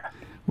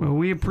 Well,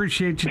 we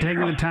appreciate you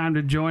taking the time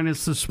to join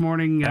us this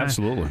morning.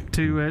 Absolutely.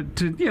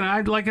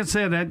 Like I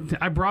said,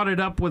 I brought it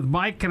up with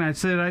Mike, and I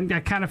said I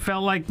kind of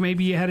felt like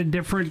maybe you had a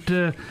different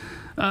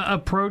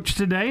approach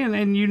today,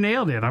 and you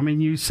nailed it. I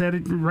mean, you said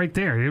it right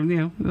there.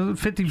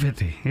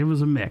 50-50. It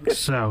was a mix.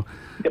 So,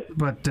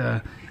 but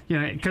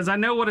because I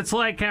know what it's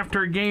like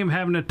after a game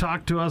having to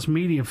talk to us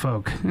media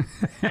folk.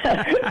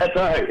 That's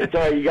all right. It's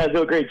all right. You guys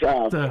do a great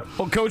job.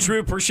 Well, Coach, we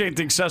appreciate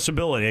the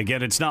accessibility.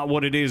 Again, it's not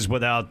what it is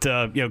without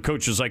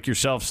coaches like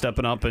yourself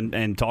stepping up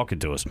and talking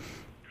to us.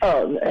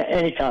 Oh,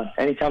 anytime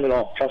at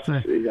all. Trust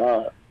me.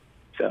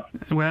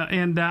 Well,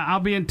 and I'll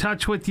be in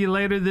touch with you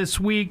later this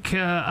week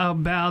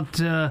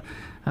about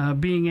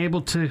being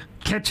able to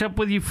catch up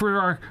with you for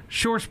our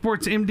Shore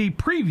Sports MD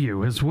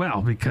preview as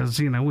well, because,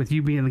 with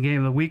you being the game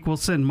of the week, we'll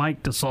send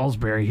Mike to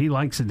Salisbury. He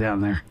likes it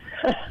down there.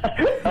 All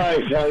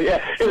right, so,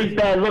 yeah, it was a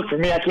bad look for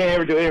me. I can't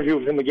ever do an interview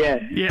with him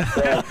again. Yeah.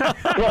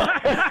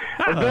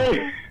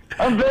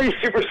 I'm very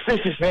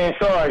superstitious, man.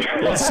 Sorry.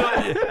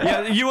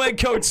 You and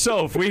Coach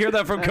Soph. We hear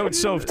that from Coach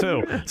Soph,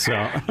 too.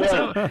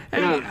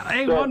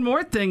 Hey, one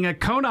more thing.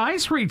 Kona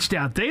Ice reached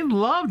out. They'd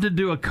love to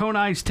do a Kona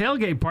Ice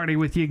tailgate party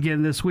with you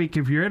again this week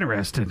if you're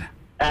interested.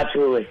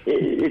 Absolutely.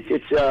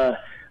 It's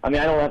I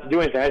don't have to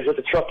do anything. I just let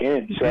the truck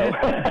in. So. All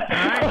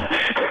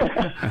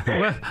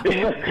right.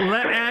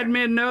 Let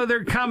admin know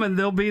they're coming.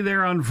 They'll be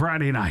there on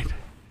Friday night.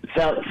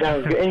 Sounds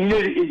good. And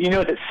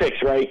it's at 6,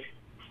 right?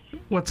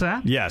 What's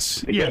that?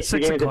 Yes. Yeah,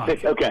 6 o'clock.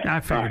 Okay. I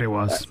figured it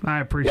was. I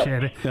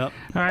appreciate it. Yep.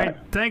 All right.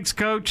 Thanks,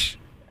 Coach.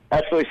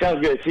 Absolutely.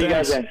 Sounds good. See you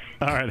guys then.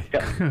 All right.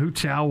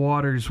 Coach Al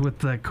Waters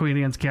with Queen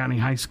Anne's County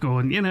High School.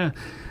 And,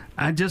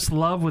 I just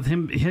love with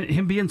him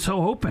being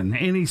so open,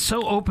 and he's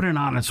so open and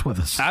honest with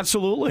us.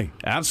 Absolutely.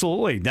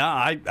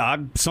 Now,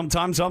 I'm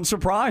sometimes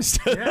surprised.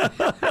 Yeah.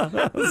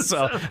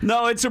 So,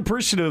 no, it's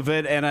appreciative,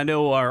 and I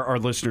know our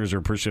listeners are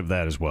appreciative of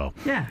that as well.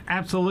 Yeah,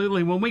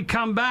 absolutely. When we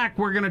come back,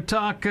 we're going to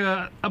talk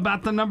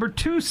about the number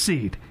 2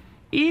 seed,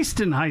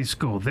 Easton High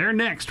School. They're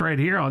next right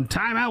here on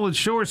Time Out with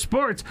Shore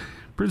Sports,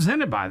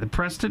 presented by the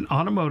Preston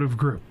Automotive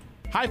Group.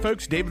 Hi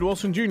folks, David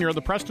Wilson Jr. of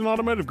the Preston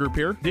Automotive Group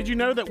here. Did you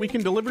know that we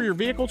can deliver your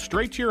vehicle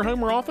straight to your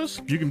home or office?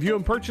 You can view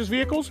and purchase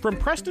vehicles from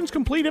Preston's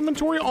complete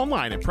inventory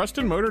online at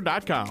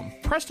PrestonMotor.com.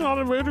 Preston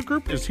Automotive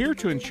Group is here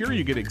to ensure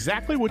you get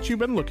exactly what you've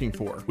been looking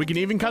for. We can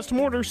even custom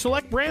order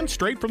select brands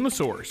straight from the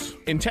source.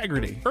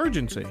 Integrity,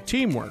 urgency,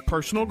 teamwork,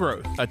 personal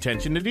growth,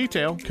 attention to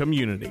detail,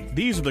 community.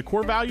 These are the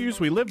core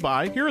values we live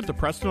by here at the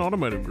Preston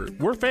Automotive Group.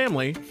 We're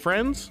family,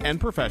 friends, and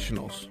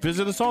professionals.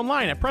 Visit us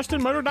online at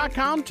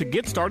PrestonMotor.com to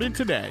get started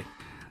today.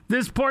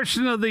 This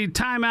portion of the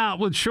Time Out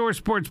with Shore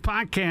Sports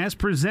podcast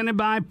presented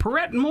by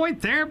Perrette and Moy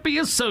Therapy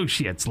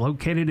Associates,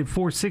 located at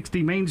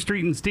 460 Main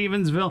Street in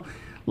Stevensville.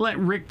 Let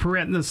Rick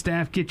Perrette and the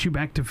staff get you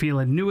back to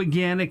feeling new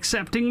again,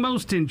 accepting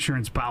most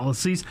insurance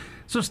policies.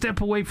 So step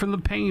away from the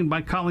pain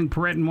by calling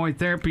Perrette and Moy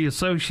Therapy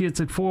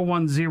Associates at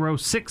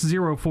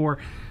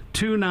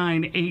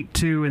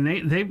 410-604-2982.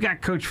 And they've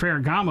got Coach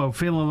Ferragamo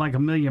feeling like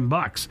 $1 million.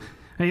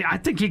 I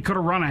think he could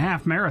have run a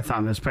half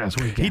marathon this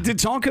past weekend. He did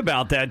talk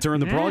about that during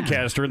the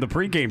broadcast, during the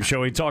pregame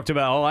show. He talked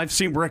about, I've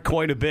seen Rick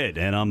quite a bit,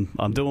 and I'm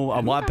doing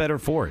a lot better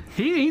for it.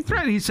 He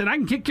threatened. He said, I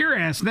can kick your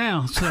ass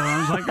now. So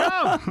I was like,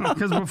 oh,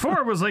 because before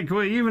it was like,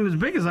 well, even as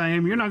big as I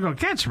am, you're not going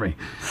to catch me.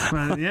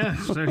 But yeah,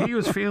 so he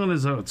was feeling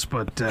his oats.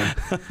 But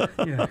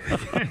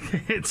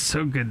it's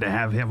so good to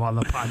have him on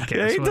the podcast.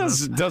 Yeah, he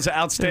does an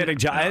outstanding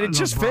job. And it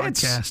just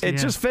fits. It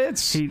just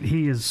fits.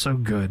 He is so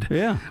good.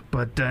 Yeah.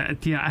 But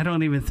I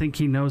don't even think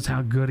he knows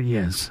how good he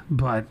is.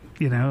 But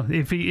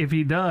if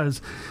he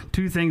does,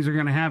 two things are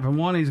going to happen.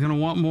 One, he's going to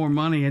want more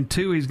money, and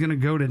two, he's going to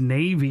go to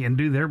Navy and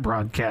do their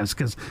broadcast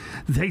because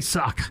they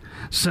suck.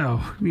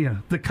 So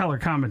the color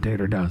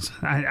commentator does.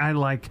 I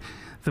like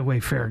the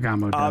way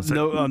Ferragamo does it.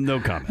 No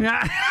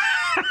comment.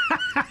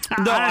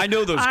 No, I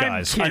know those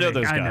guys. I know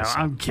those guys. I know.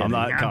 I'm kidding.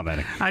 I'm not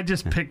commenting. I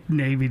just picked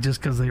Navy just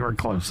because they were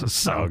closest.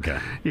 So, okay.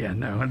 Yeah,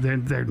 no,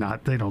 they're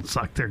not. They don't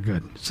suck. They're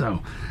good.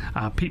 So,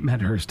 Pete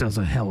Medhurst does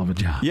a hell of a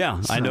job.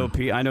 Yeah, so, I know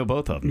Pete. I know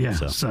both of them. Yeah.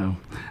 So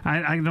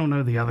I don't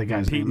know the other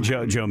guys. Pete and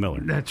Joe Miller.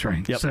 That's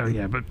right. Yep. So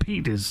yeah, but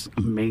Pete is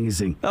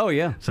amazing. Oh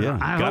yeah. So yeah.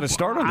 Got to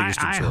start on the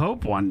Eastern Shore. I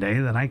hope one day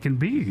that I can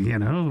be,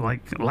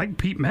 like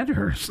Pete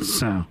Medhurst.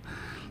 So,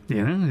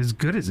 as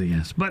good as he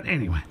is. But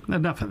anyway,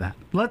 enough of that.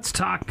 Let's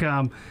talk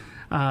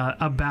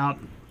about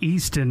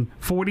Easton.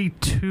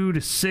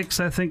 42-6,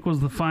 I think, was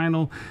the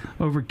final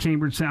over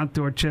Cambridge South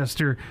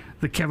Dorchester,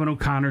 the Kevin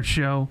O'Connor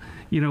show.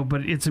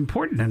 But it's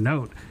important to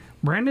note,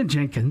 Brandon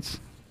Jenkins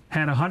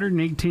had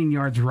 118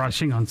 yards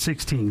rushing on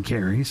 16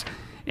 carries,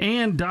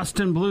 and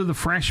Dustin Blue, the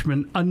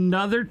freshman,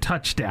 another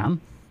touchdown.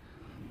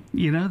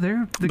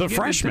 They're the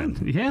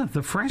freshman. Yeah,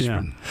 the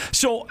freshman. Yeah.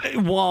 So,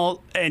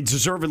 and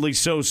deservedly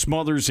so,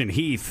 Smothers and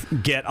Heath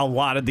get a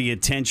lot of the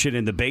attention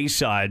in the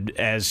Bayside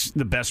as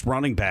the best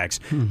running backs.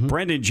 Mm-hmm.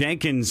 Brandon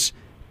Jenkins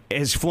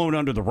has flown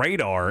under the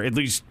radar, at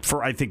least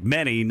for, I think,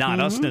 many, not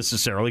us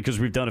necessarily, because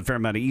we've done a fair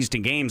amount of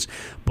Easton games.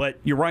 But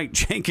you're right,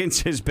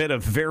 Jenkins has been a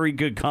very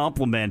good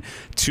complement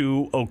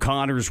to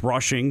O'Connor's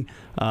rushing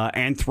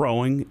and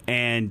throwing,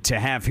 and to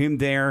have him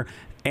there.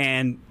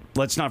 And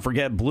let's not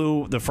forget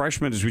Blue, the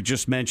freshman, as we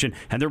just mentioned,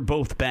 and they're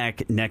both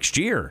back next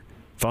year,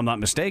 if I'm not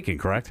mistaken,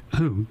 correct?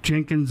 Who?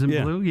 Jenkins and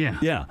Blue? Yeah.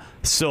 Yeah.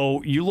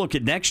 So you look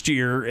at next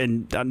year,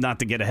 and not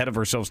to get ahead of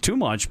ourselves too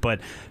much, but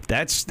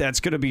that's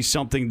going to be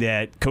something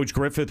that Coach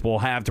Griffith will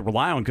have to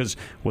rely on, because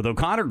with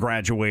O'Connor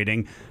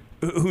graduating,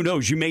 who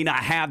knows? You may not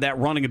have that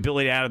running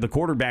ability out of the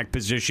quarterback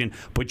position,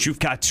 but you've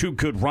got two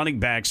good running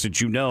backs that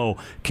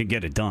can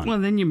get it done. Well,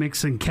 then you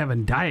mix in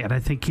Kevin Dyatt. I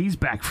think he's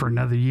back for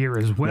another year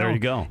as well. There you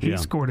go. He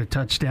scored a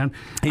touchdown.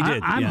 He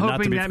did. I'm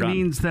hoping that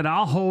means that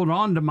I'll hold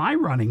on to my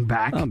running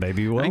back. Oh,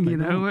 maybe you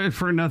will.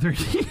 For another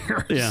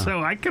year. Yeah.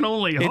 So I can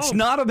only hope. It's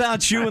not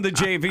about you and the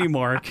JV,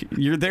 Mark.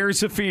 You're there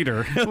as a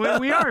feeder.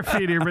 We are a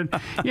feeder,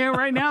 but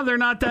right now they're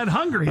not that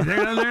hungry.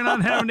 They're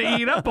not having to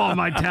eat up all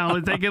my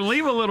talent. They can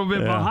leave a little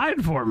bit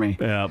behind for me.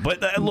 Yeah,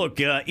 but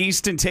look,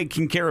 Easton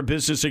taking care of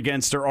business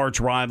against their arch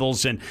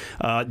rivals and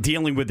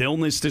dealing with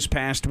illness this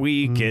past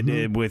week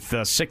and with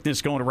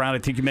sickness going around. I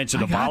think you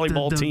mentioned the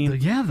volleyball team.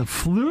 The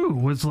flu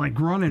was like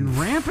running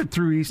rampant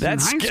through Easton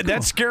High School.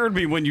 That scared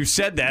me when you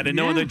said that, and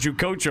knowing that you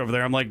coach over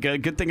there. I'm like,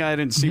 good thing I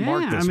didn't see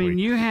Mark this week.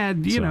 You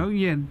had,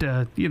 you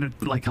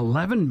had like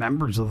 11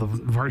 members of the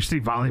varsity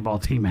volleyball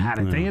team had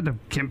it. They had to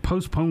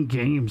postpone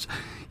games.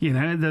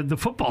 The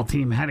football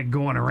team had it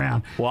going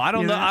around. Well, I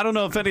don't know. I don't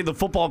know if any of the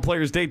football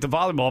players date the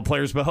volleyball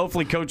players, but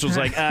hopefully Coach was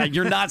like,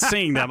 "You're not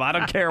seeing them. I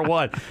don't care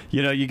what.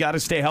 You got to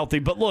stay healthy."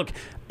 But look,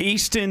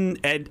 Easton.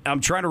 I'm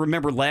trying to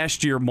remember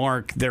last year,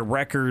 Mark. Their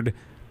record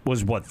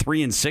was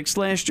 3-6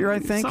 last year, I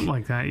think, something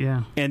like that.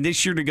 Yeah, and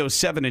this year to go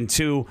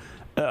 7-2,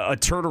 a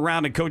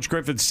turnaround. And Coach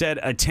Griffith said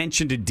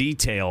attention to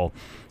detail,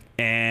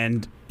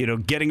 and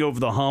getting over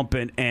the hump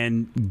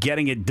and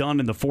getting it done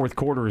in the fourth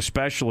quarter,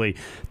 especially,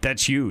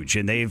 that's huge.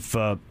 And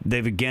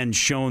they've again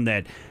shown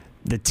that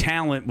the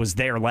talent was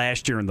there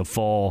last year in the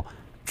fall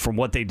from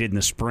what they did in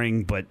the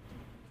spring, but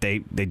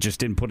they just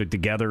didn't put it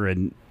together,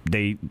 and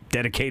they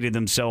dedicated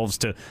themselves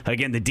to,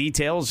 again, the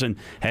details, and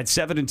had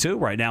 7-2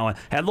 right now.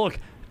 And look,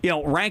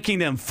 ranking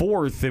them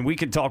fourth, and we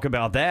could talk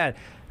about that.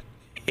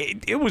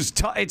 It was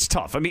tough. It's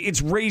tough. I mean,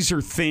 it's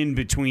razor thin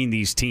between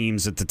these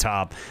teams at the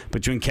top,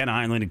 between Kent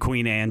Island and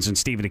Queen Anne's and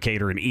Stephen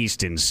Decatur and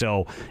Easton.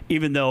 So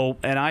even though,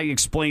 and I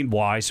explained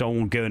why, so I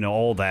won't go into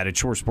all that at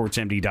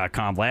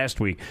shoresportsmd.com last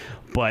week,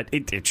 but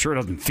it sure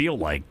doesn't feel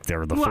like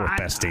they're the fourth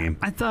best team.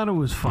 I thought it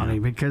was funny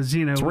because,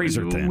 it's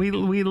razor thin. We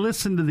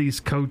listen to these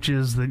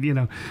coaches that,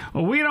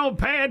 we don't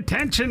pay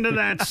attention to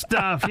that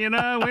stuff, we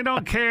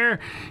don't care,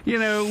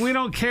 we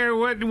don't care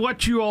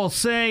what you all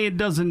say. It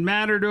doesn't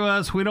matter to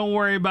us. We don't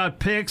worry about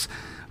picks.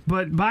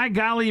 But by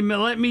golly,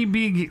 let me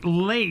be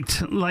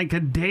late, like a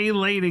day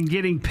late in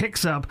getting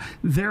picks up.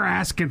 They're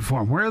asking for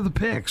them. Where are the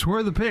picks? Where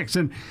are the picks?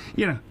 And,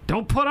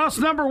 don't put us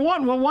number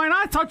one. Well, why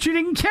not? I thought you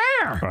didn't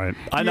care. Right.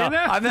 I know.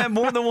 I've had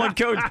more than one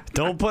coach.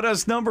 Don't put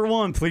us number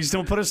one. Please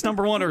don't put us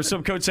number one. Or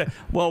some coach said,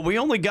 well, we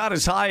only got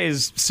as high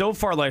as so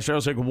far last year. I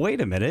was like,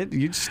 wait a minute.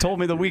 You just told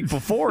me the week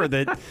before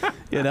that,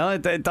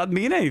 it doesn't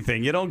mean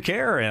anything. You don't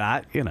care.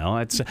 And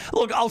it's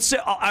look,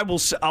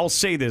 I'll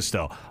say this,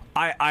 though.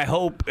 I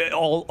hope,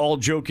 all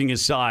joking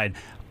aside,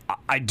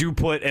 I do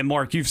put, and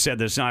Mark, you've said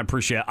this, and I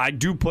appreciate it, I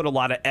do put a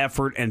lot of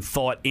effort and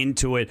thought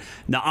into it.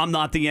 Now, I'm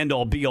not the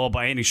end-all, be-all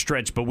by any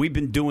stretch, but we've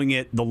been doing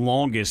it the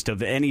longest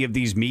of any of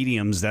these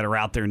mediums that are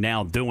out there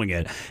now doing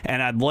it.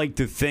 And I'd like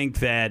to think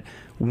that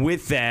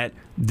with that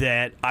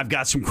I've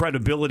got some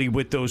credibility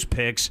with those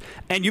picks.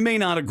 And you may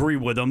not agree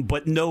with them,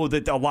 but know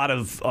that a lot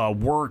of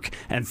work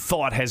and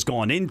thought has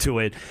gone into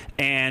it.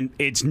 And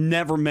it's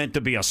never meant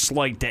to be a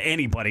slight to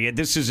anybody.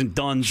 This isn't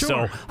done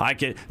so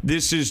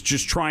this is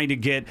just trying to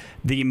get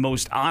the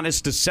most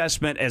honest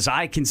assessment as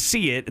I can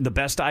see it, the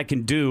best I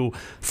can do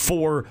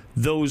for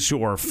those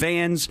who are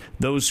fans,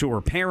 those who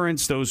are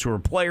parents, those who are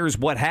players,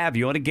 what have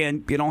you. And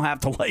again, you don't have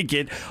to like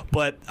it,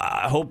 but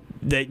I hope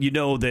that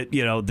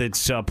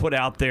that's put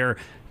out there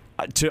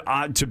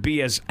to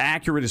be as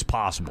accurate as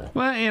possible.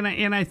 Well,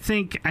 and I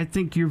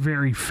think you're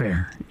very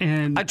fair.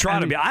 And I try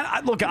to be.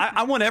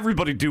 I want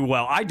everybody to do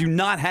well. I do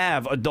not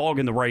have a dog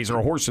in the race or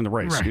a horse in the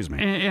race. Right. Excuse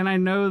me. And I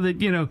know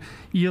that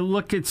you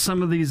look at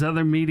some of these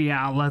other media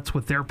outlets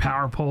with their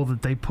power poll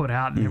that they put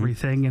out and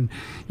everything, and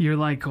you're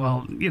like,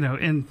 well,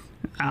 and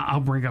I'll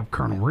bring up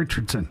Colonel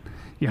Richardson.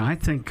 I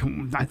think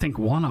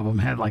one of them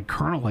had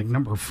Colonel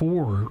number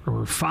 4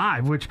 or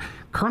 5, which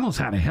Colonel's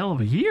had a hell of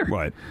a year.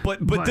 Right, but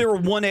they're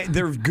 1A.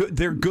 They're good.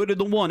 They're good at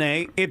the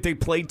 1A. If they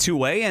play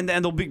 2A, and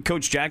they'll be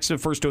Coach Jackson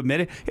first to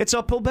admit it. It's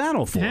uphill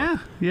battle for them.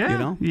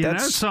 Yeah.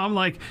 So I'm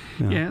like,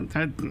 I don't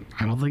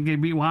think they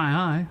beat YI.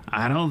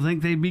 I don't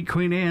think they beat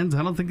Queen Anne's.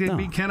 I don't think they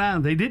beat Kent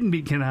Island. They didn't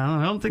beat Kent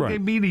Island. I don't think they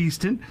beat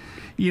Easton.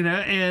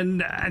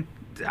 And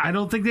I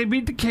don't think they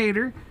beat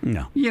Decatur.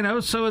 No.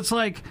 So it's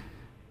like.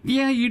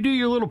 Yeah, you do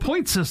your little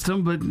point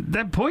system, but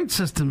that point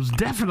system's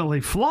definitely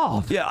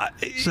flawed. Yeah,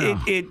 so,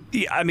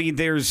 I mean,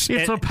 there's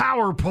it's a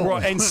power poll,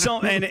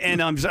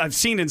 and I've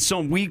seen in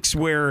some weeks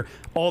where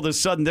all of a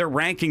sudden their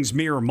rankings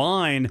mirror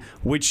mine,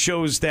 which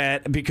shows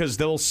that because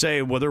they'll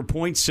say, well, their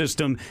point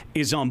system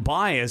is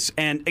unbiased.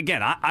 And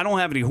again, I don't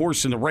have any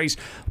horse in the race,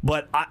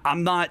 but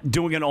I'm not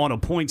doing it on a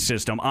point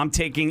system. I'm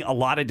taking a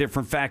lot of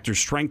different factors: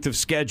 strength of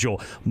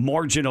schedule,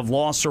 margin of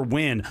loss or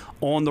win,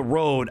 on the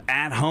road,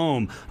 at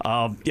home.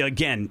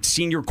 Again,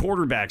 senior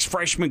quarterbacks,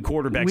 freshman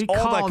quarterbacks, we all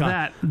call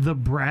that the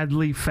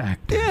Bradley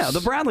factors. Yeah,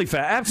 the Bradley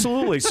factor,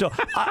 absolutely. So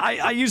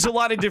I use a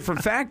lot of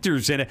different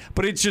factors in it,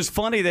 but it's just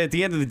funny that at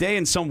the end of the day,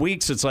 in some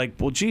weeks, it's like,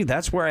 well, gee,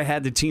 that's where I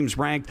had the teams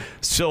ranked.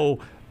 So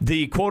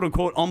the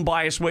quote-unquote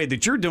unbiased way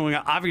that you're doing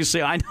it,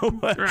 obviously I know.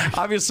 Right.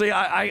 Obviously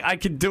I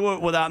could do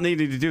it without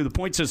needing to do the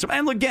point system.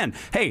 And again,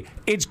 hey,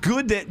 it's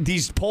good that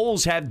these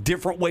polls have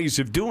different ways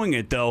of doing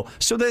it, though,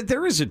 so that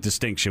there is a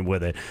distinction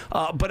with it.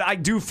 But I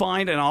do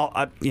find, and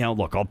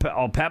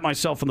I'll pat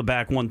myself on the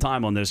back one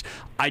time on this.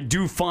 I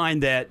do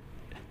find that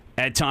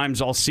at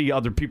times I'll see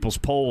other people's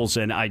polls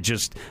and I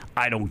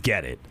don't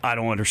get it. I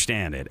don't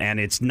understand it. And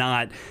it's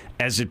not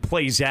as it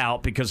plays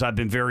out because I've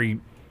been very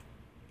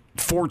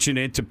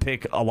fortunate to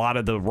pick a lot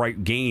of the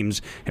right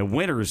games and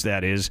winners,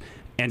 that is.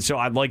 And so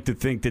I'd like to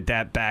think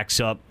that backs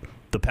up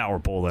the power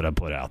poll that I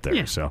put out there.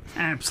 Yeah, so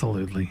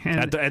absolutely.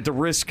 And at the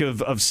risk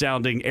of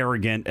sounding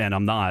arrogant, and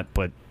I'm not,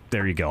 but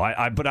there you go.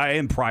 But I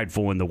am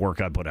prideful in the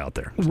work I put out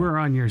there. So. We're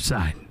on your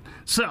side.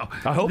 So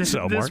I hope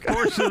so, Mark. This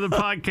portion of the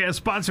podcast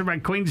sponsored by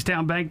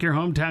Queenstown Bank, your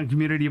hometown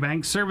community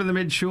bank, serving the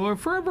Midshore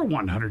for over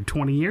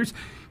 120 years.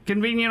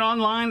 Convenient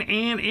online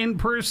and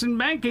in-person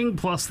banking,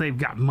 plus they've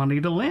got money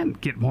to lend.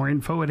 Get more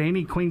info at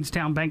any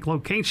Queenstown Bank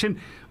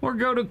location or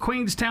go to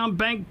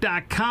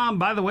queenstownbank.com.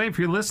 By the way, if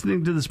you're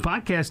listening to this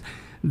podcast,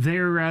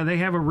 they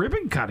have a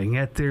ribbon cutting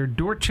at their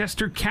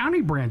Dorchester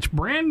County branch,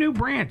 brand new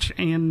branch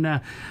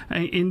in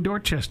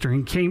Dorchester,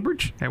 in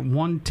Cambridge, at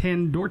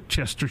 110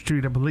 Dorchester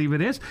Street, I believe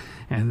it is.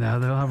 And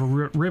they'll have a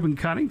ribbon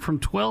cutting from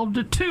 12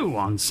 to 2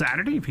 on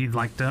Saturday, if you'd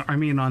like to.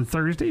 On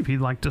Thursday, if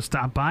you'd like to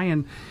stop by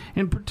and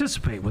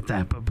participate with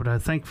that.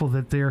 But thankful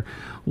that they're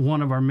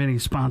one of our many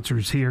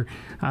sponsors here,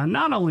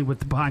 not only with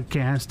the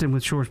podcast and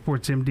with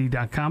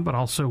ShoreSportsMD.com, but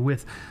also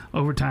with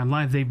Overtime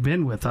Live. They've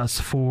been with us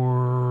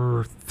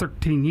for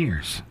 13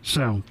 years,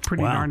 so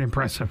pretty darn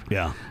impressive.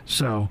 Yeah.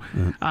 So,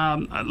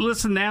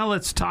 listen, now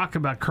let's talk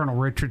about Colonel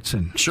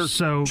Richardson. Sure.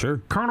 So,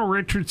 Colonel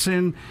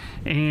Richardson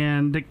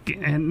and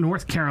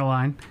North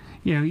Carolina.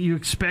 You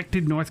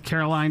expected North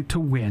Carolina to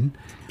win.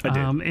 I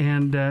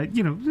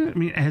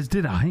did. As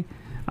did I.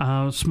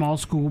 Small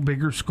school,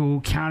 bigger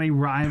school, county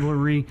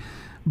rivalry.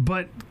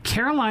 But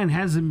Caroline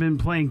hasn't been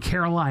playing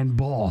Caroline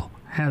ball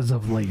as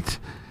of late.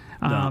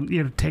 No.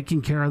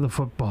 Taking care of the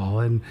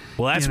football.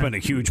 That's been a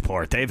huge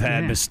part. They've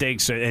had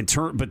mistakes,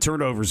 but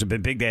turnovers have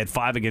been big. They had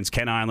 5 against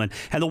Kent Island.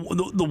 And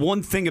the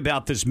one thing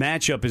about this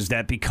matchup is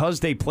that because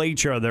they play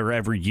each other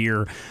every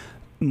year,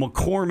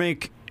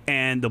 McCormick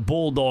and the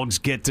Bulldogs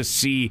get to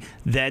see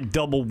that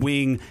double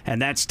wing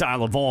and that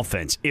style of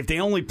offense. If they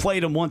only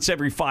played them once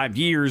every 5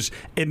 years,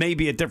 it may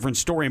be a different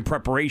story in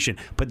preparation.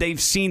 But they've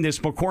seen this.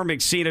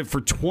 McCormick's seen it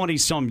for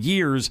 20-some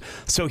years,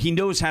 so he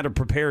knows how to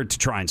prepare to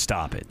try and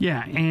stop it.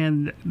 Yeah,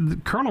 and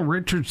Colonel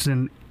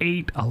Richardson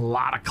ate a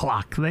lot of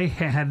clock.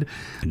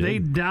 They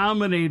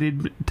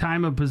dominated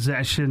time of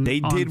possession. They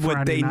did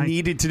what they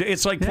needed to do.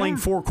 It's like playing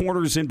 4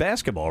 corners in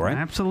basketball, right?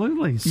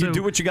 Absolutely. You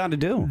do what you got to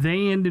do.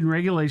 They ended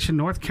regulation.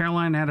 North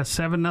Carolina had a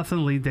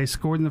 7-0 lead. They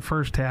scored in the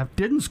first half.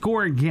 Didn't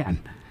score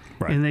again.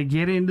 Right. And they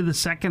get into the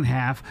second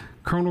half.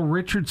 Colonel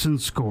Richardson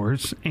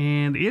scores,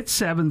 and it's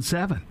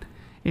 7-7.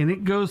 And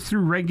it goes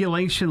through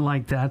regulation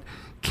like that.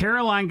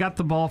 Caroline got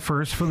the ball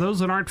first. For those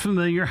that aren't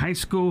familiar, high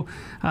school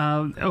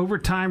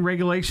overtime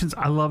regulations,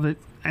 I love it.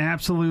 I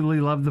absolutely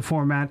love the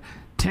format.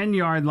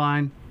 10-yard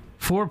line,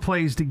 4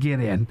 plays to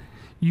get in.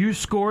 You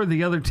score,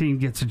 the other team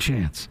gets a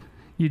chance.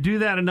 You do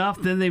that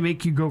enough, then they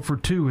make you go for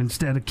 2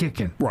 instead of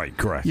kicking. Right,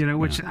 correct.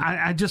 Which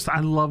I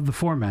love the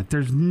format.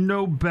 There's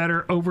no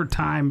better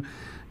overtime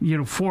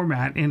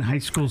format in high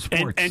school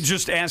sports. And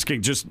just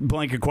asking, just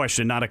blanket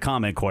question, not a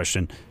comment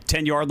question.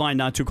 10-yard line,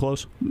 not too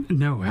close?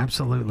 No,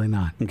 absolutely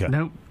not. Okay.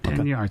 Nope,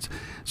 10 yards.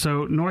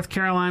 So North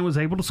Carolina was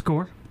able to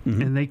score,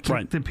 and they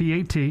kicked the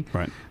PAT.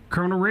 Right.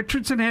 Colonel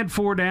Richardson had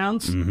 4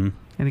 downs, and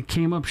it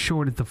came up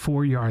short at the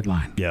 4-yard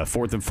line. Yeah,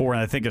 4th and 4,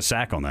 and I think a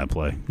sack on that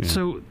play. Yeah.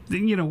 So,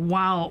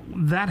 while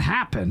that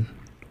happened,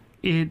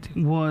 it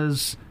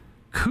was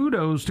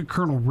kudos to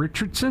Colonel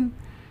Richardson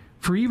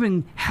for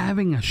even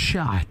having a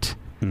shot.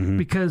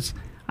 Because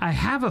I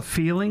have a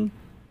feeling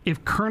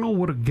if Colonel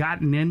would have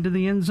gotten into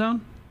the end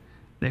zone,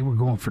 they were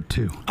going for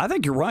 2. I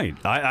think you're right.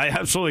 I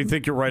absolutely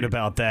think you're right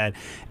about that.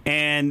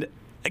 And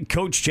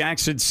Coach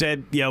Jackson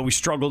said, we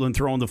struggled in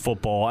throwing the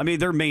football. I mean,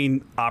 their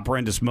main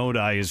operandus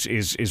modi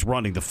is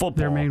running the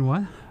football. Their main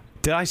what?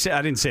 I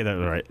didn't say that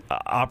right.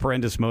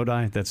 Operandus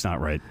modi? That's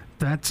not right.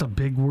 That's a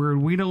big word.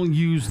 We don't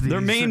use these.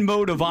 Their main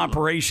mode of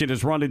operation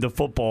is running the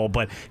football,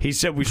 but he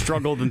said we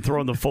struggled in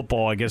throwing the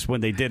football, I guess,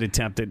 when they did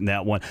attempt it in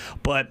that one.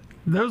 But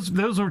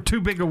those are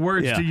too big of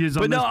words to use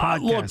on this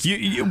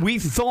podcast. Look, we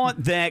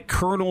thought that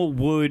Colonel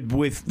would,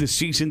 with the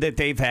season that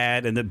they've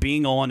had and the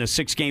being on a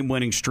 6-game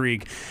winning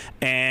streak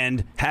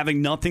and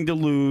having nothing to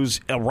lose,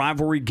 a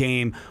rivalry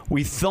game,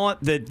 we thought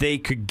that they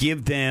could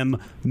give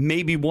them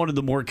maybe one of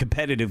the more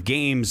competitive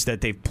games that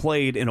they've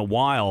played in a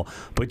while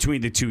between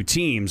the two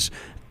teams,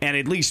 and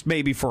at least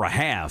maybe for a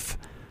half.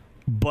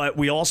 But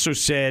we also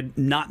said,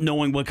 not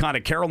knowing what kind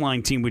of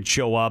Caroline team would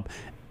show up,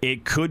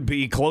 it could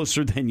be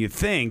closer than you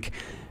think.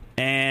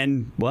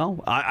 And,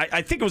 well,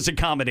 I think it was a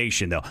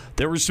combination, though.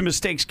 There were some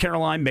mistakes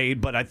Caroline made,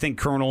 but I think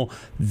Colonel,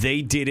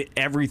 they did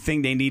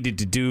everything they needed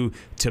to do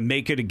to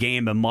make it a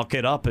game and muck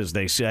it up, as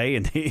they say,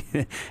 and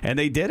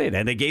they did it.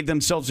 And they gave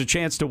themselves a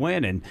chance to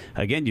win. And,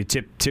 again, you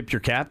tip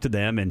your cap to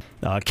them. And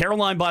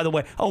Caroline, by the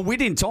way, we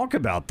didn't talk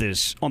about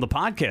this on the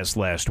podcast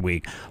last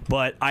week,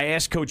 but I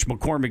asked Coach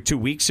McCormick 2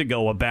 weeks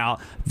ago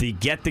about the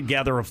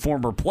get-together of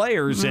former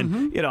players.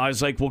 And, I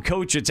was like, well,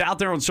 Coach, it's out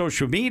there on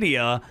social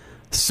media.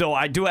 So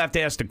I do have to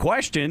ask the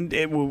question,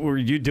 were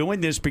you doing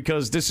this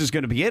because this is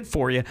going to be it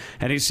for you?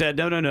 And he said,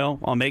 no,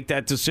 I'll make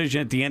that decision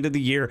at the end of the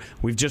year.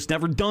 We've just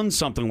never done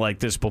something like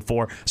this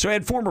before. So I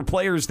had former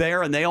players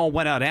there, and they all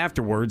went out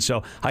afterwards.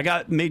 So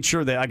I made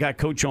sure that I got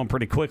Coach on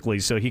pretty quickly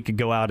so he could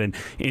go out and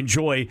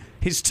enjoy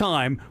his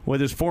time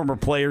with his former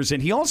players.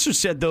 And he also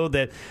said, though,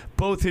 that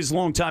both his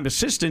longtime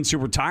assistants who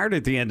retired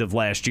at the end of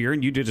last year,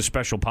 and you did a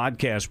special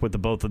podcast with the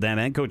both of them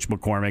and Coach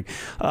McCormick,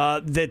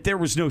 that there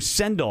was no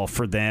send-off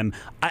for them.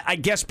 I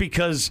guess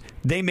because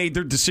they made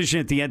their decision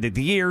at the end of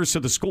the year, so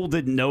the school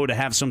didn't know to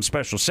have some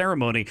special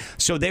ceremony.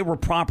 So they were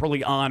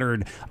properly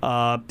honored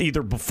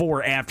either before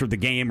or after the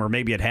game, or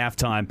maybe at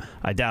halftime.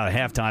 I doubt at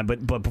halftime,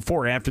 but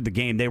before or after the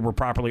game, they were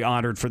properly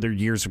honored for their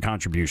years of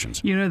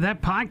contributions. You know,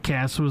 that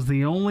podcast was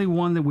the only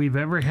one that we've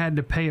ever had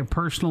to pay a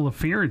personal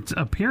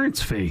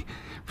appearance fee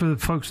for the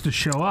folks to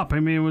show up. I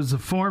mean, it was a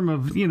form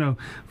of,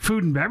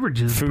 food and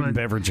beverages. And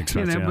beverage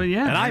expense, But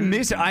yeah. And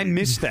I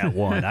missed that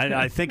one.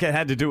 I think it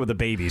had to do with the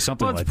baby,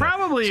 something like that. Well, it's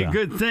probably a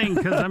good thing,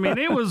 because, I mean,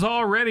 it was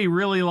already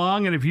really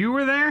long, and if you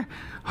were there,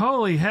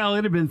 holy hell,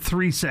 it'd have been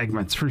 3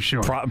 segments for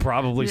sure.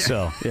 Probably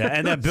so. Yeah,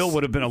 and that bill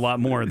would have been a lot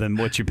more than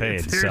what you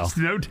paid. There's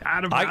no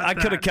doubt about that. I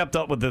could have kept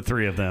up with the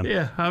 3 of them.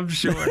 Yeah, I'm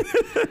sure.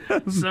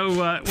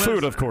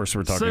 Food, of course,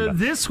 we're talking about. So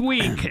this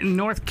week in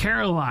North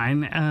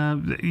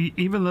Carolina,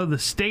 even though the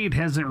state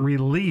hasn't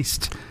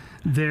released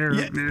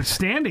their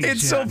standings.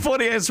 It's so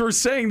funny. As we're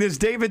saying this,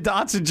 David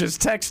Dotson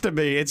just texted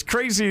me. It's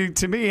crazy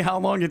to me how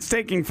long it's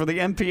taking for the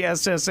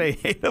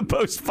MPSSAA to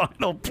post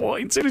final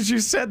points. As soon as you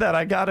said that,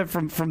 I got it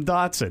from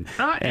Dotson.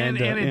 And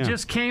it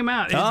just came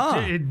out.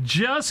 It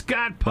just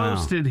got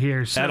posted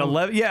here. So, at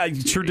 11. Yeah,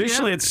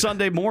 traditionally it's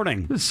Sunday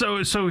morning.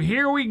 So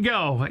here we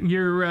go.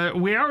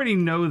 We already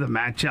know the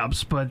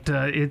matchups, but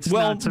it's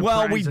not surprising.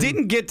 Well, we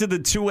didn't get to the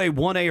 2A,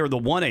 1A, or the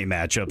 1A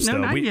matchups, though.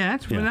 Not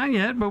yet. Not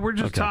yet, but we're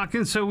just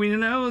talking. So we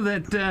know that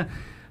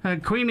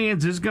Queen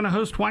Anne's is going to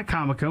host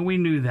Wycomico. We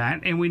knew that.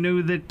 And we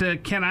knew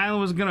that Kent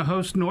Island was going to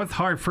host North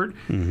Hartford.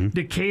 Mm-hmm.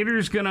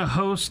 Decatur's going to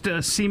host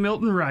C.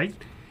 Milton Wright.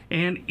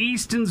 And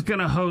Easton's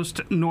going to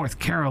host North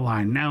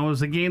Carolina. Now, it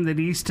was a game that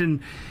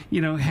Easton,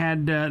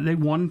 had they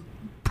won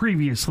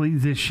previously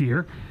this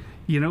year.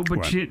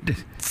 But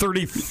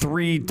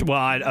 33.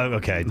 Well,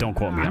 okay, don't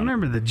quote me. I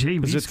remember the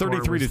JV was it score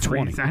 33 to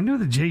 20. I know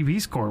the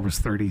JV score was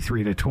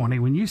 33 to 20.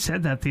 When you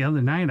said that the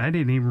other night, I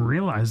didn't even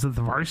realize that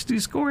the varsity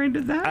score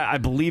ended that. I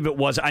believe it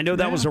was. I know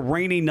that was a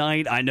rainy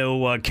night. I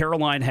know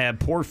Caroline had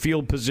poor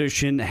field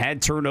position,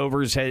 had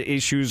turnovers, had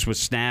issues with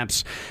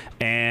snaps,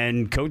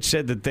 and coach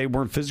said that they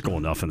weren't physical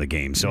enough in the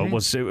game. So it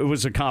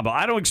was a combo.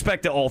 I don't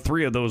expect that all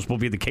 3 of those will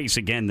be the case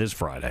again this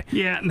Friday.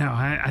 Yeah, no,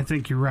 I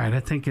think you're right.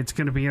 I think it's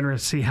going to be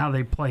interesting to see how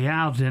they play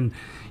out. And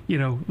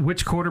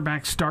which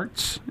quarterback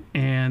starts,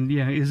 and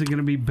is it going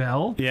to be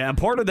Bell? Yeah, and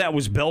part of that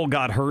was Bell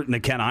got hurt in the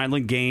Kent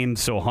Island game,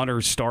 so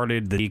Hunter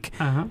started the week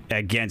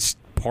against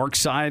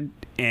Parkside,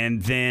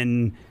 and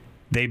then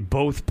they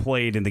both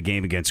played in the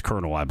game against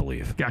Colonel, I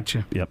believe.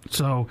 Gotcha. Yep.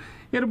 So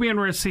it'll be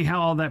interesting to see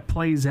how all that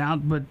plays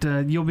out, but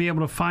you'll be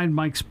able to find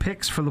Mike's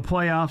picks for the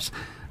playoffs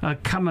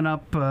coming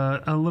up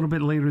a little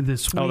bit later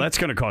this week. Oh, that's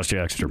going to cost you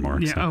extra,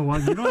 Mark. Yeah. Oh, well,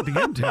 you don't have to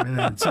give them to me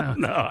then. So,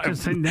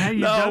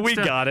 we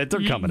got it.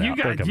 They're coming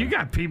out. You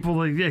got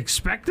people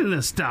expecting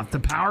this stuff.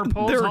 The power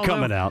polls. They're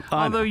coming out.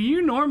 Although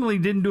you normally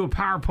didn't do a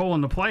power poll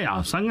in the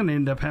playoffs, I'm going to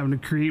end up having to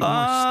create more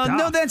stuff.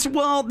 No,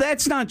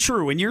 that's not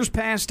true. In years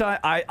past,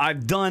 I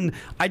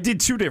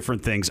did 2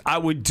 different things. I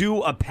would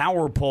do a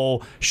power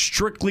poll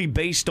strictly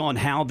based on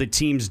how the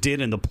teams did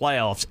in the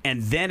playoffs,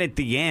 and then at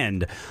the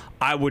end,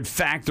 I would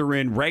factor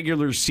in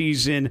regular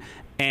season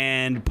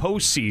and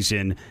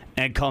postseason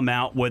and come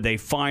out with a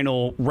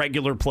final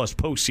regular plus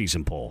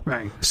postseason poll.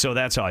 Right. So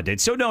that's how I did.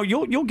 So, no,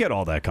 you'll get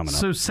all that coming up.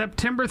 So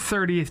September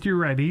 30th, you're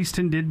right.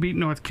 Easton did beat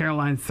North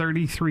Carolina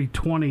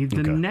 33-20.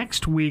 The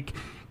next week,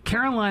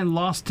 Caroline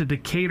lost to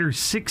Decatur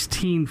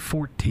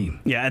 16-14.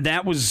 Yeah, and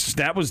that was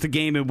the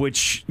game in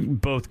which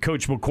both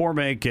Coach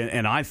McCormick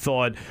and I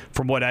thought,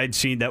 from what I'd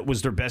seen, that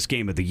was their best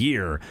game of the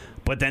year.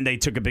 But then they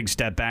took a big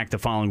step back the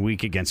following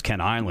week against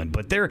Kent Island.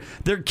 But they're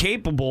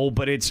capable,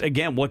 but it's,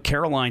 again, what North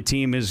Carolina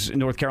team is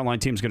going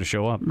to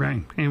show up.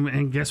 Right,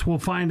 and guess we'll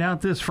find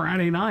out this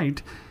Friday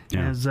night.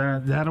 Yeah. As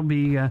that'll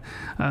be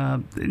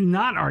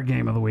not our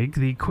game of the week.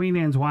 The Queen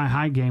Anne's Y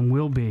High game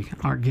will be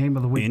our game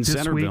of the week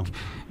this week.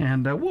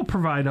 And we'll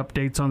provide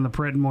updates on the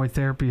Pret and Moy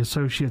Therapy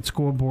Associate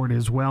scoreboard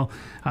as well.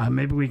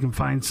 Maybe we can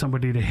find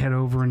somebody to head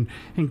over and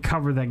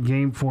cover that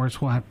game for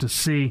us. We'll have to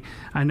see.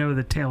 I know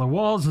that Taylor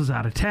Walls is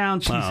out of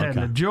town. She's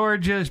heading to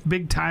Georgia.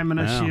 Big timing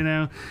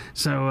us,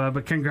 So,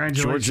 but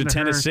congratulations Georgia, to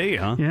her. Tennessee,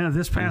 huh? Yeah,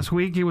 this past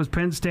week it was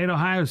Penn State,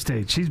 Ohio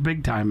State. She's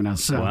big timing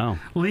us. So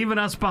leaving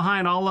us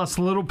behind, all us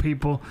little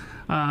people.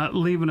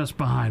 Leaving us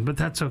behind, but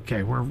that's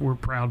okay. We're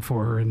proud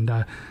for her and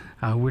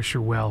wish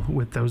her well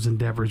with those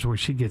endeavors where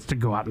she gets to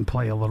go out and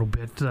play a little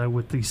bit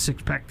with the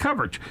 6-pack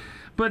coverage.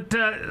 But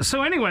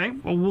so anyway,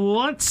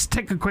 let's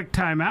take a quick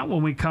time out.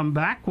 When we come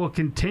back, we'll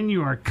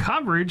continue our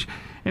coverage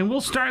and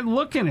we'll start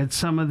looking at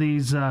some of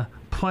these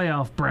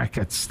playoff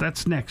brackets.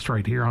 That's next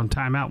right here on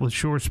Time Out with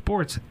Shore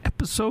Sports,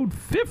 episode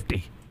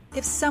 50.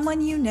 If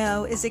someone you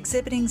know is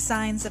exhibiting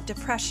signs of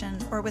depression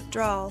or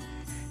withdrawal,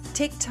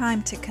 take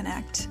time to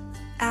connect.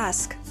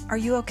 Ask, are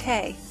you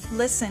okay?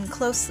 Listen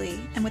closely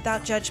and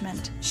without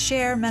judgment.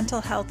 Share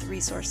mental health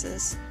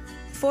resources.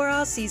 For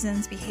All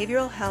Seasons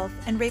Behavioral Health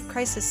and Rape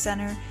Crisis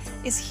Center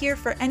is here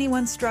for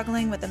anyone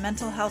struggling with a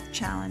mental health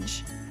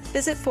challenge.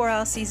 Visit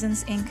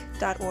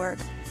forallseasonsinc.org.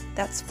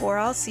 That's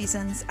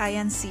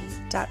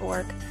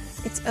forallseasonsinc.org.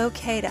 It's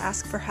okay to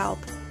ask for help.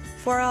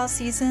 For All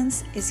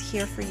Seasons is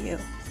here for you.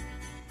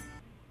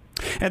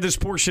 And this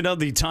portion of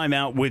the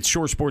Timeout with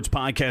Shore Sports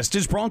podcast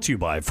is brought to you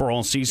by For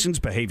All Seasons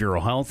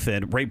Behavioral Health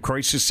and Rape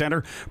Crisis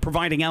Center,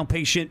 providing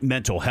outpatient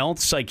mental health,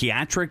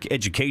 psychiatric,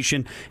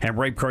 education, and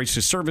rape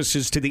crisis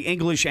services to the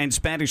English and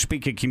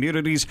Spanish-speaking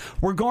communities,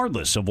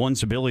 regardless of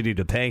one's ability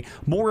to pay.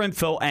 More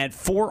info at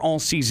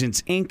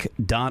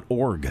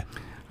forallseasonsinc.org.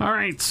 All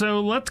right,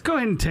 so let's go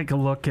ahead and take a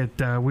look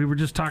at, we were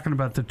just talking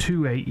about the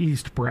 2A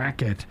East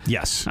bracket.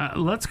 Yes.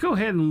 Let's go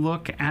ahead and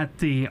look at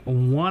the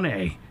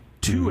 1A,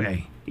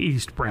 2A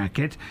East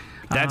bracket.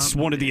 That's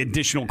one of the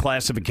additional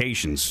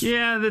classifications.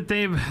 Yeah, that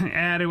they've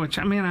added, which,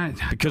 I mean,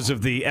 because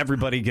of the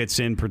everybody gets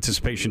in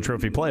participation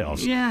trophy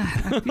playoffs.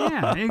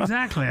 Yeah,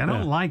 exactly. I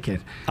don't like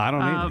it. I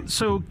don't either.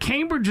 So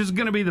Cambridge is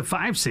going to be the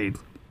 5 seed,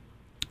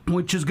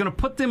 which is going to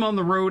put them on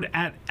the road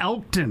at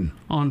Elkton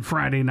on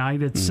Friday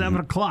night at 7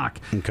 o'clock,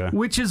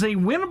 which is a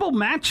winnable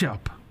matchup,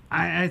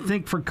 I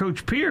think, for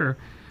Coach Peer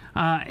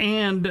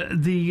and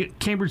the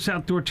Cambridge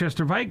South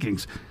Dorchester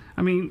Vikings.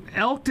 I mean,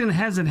 Elkton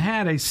hasn't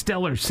had a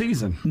stellar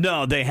season.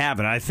 No, they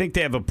haven't. I think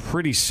they have a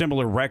pretty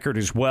similar record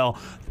as well.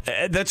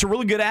 That's a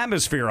really good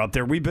atmosphere up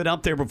there. We've been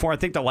up there before. I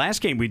think the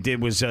last game we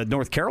did was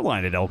North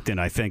Carolina at Elkton,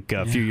 I think,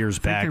 a few years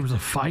back. There was a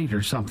fight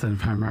or something,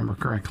 if I remember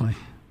correctly.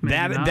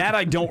 That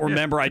I don't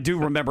remember. I do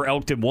remember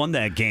Elkton won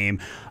that game.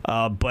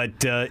 But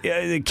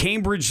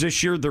Cambridge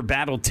this year, they're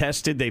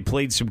battle-tested. They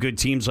played some good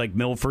teams like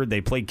Milford.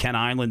 They played Kent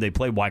Island. They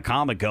played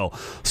Wycomico.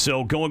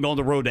 So going on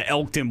the road to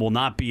Elkton will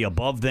not be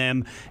above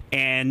them.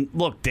 And,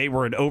 look, they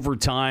were an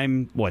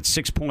overtime,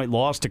 6-point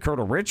loss to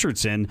Colonel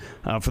Richardson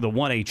for the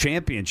 1A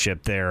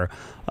championship there.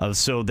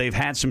 So they've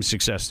had some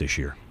success this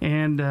year.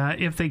 And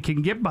if they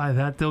can get by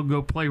that, they'll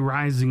go play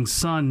Rising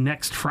Sun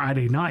next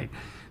Friday night.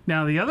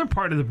 Now, the other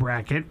part of the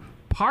bracket,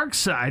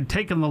 Parkside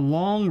taking the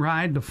long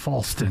ride to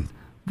Falston.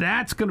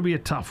 That's going to be a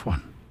tough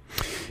one.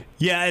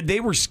 Yeah,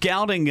 they were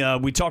scouting.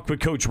 We talked with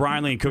Coach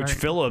Riley and Coach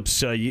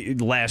Phillips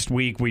last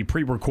week. We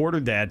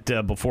pre-recorded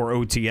that before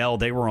OTL.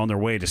 They were on their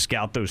way to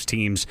scout those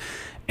teams.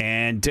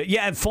 And,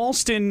 at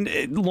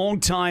Falston,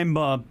 long-time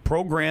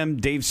program,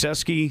 Dave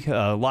Seski,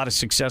 a lot of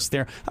success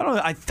there.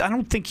 I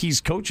don't think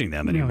he's coaching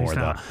them anymore,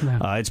 though. No.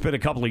 It's been a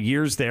couple of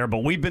years there,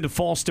 but we've been to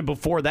Falston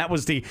before. That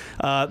was the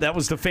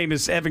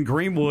famous Evan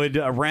Greenwood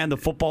ran the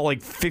football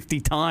like 50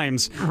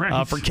 times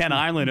for Kent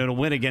Island in a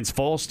win against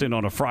Falston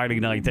on a Friday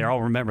night there.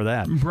 I'll remember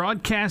that.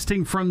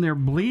 Broadcasting from their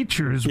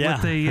bleachers we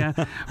had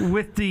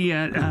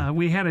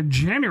a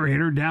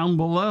generator down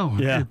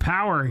below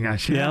powering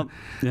us. Yep.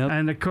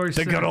 And, of course,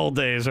 the good old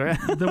days. Right?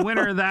 The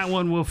winner of that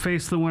one will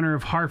face the winner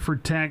of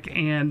Hartford Tech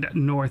and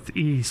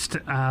Northeast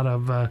out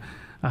of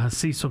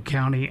Cecil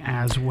County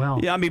as well.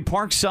 Yeah, I mean,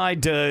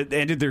 Parkside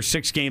ended their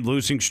 6-game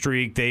losing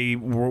streak. They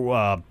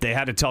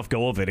had a tough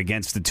go of it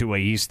against the 2A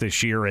East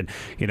this year. And,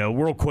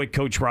 real quick,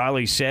 Coach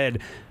Riley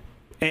said,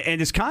 and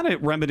it's kind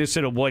of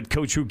reminiscent of what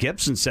Coach Hugh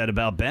Gibson said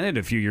about Bennett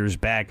a few years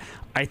back,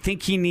 I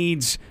think he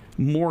needs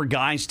more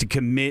guys to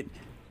commit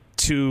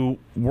to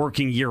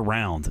working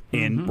year-round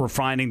and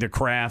refining their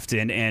craft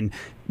and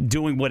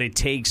doing what it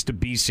takes to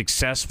be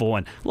successful.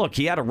 And look,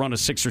 he had to run a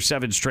 6 or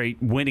 7 straight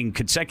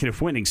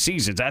consecutive winning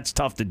seasons. That's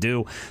tough to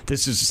do.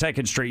 This is the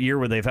second straight year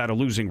where they've had a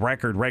losing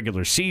record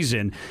regular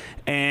season,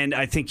 and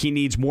I think he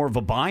needs more of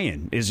a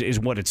buy-in is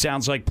what it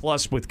sounds like.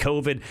 Plus, with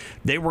COVID,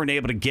 they weren't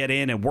able to get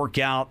in and work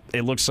out,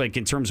 it looks like,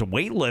 in terms of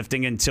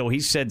weightlifting until he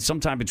said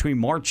sometime between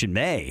March and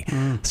May.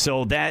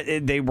 So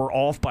that they were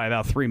off by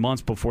about 3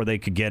 months before they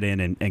could get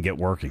in and get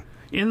working.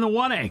 In the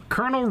 1A,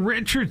 Colonel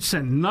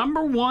Richardson,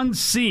 number 1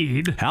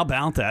 seed. How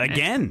about that?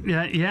 Again.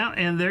 Yeah,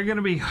 and they're going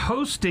to be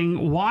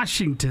hosting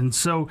Washington.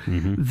 So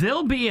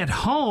they'll be at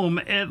home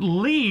at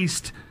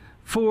least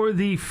for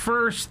the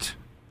first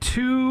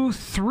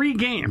 2-3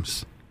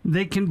 games.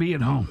 They can be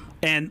at home.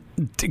 And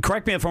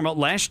correct me if I'm wrong,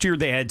 last year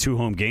they had 2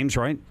 home games,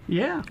 right?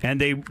 Yeah.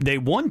 And they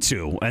won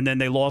 2, and then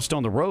they lost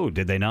on the road,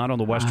 did they not, on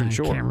the Western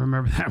Shore? I can't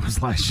remember. That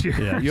was last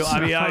year. Yeah.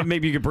 I mean,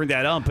 maybe you could bring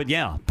that up, but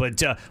yeah.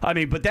 But,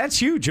 but that's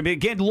huge. I mean,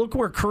 again, look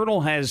where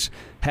Colonel has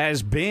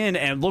been,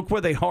 and look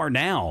where they are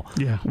now.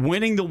 Yeah.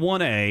 Winning the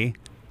 1A,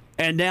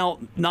 and now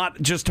not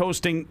just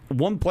hosting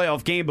 1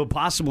 playoff game, but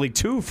possibly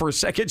 2 for a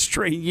second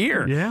straight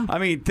year. Yeah. I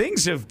mean,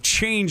 things have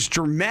changed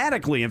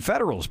dramatically in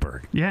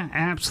Federalsburg. Yeah,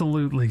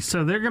 absolutely.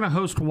 So they're going to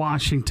host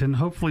Washington.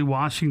 Hopefully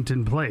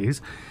Washington plays.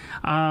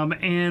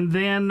 And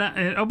then,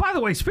 by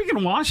the way, speaking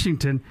of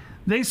Washington,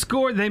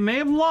 they may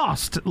have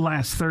lost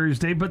last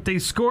Thursday, but they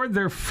scored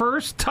their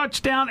first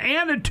touchdown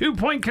and a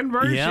 2-point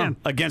conversion.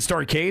 Against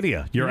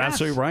Arcadia. You're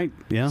absolutely right.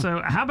 Yeah.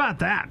 So how about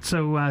that?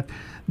 So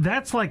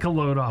that's like a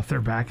load off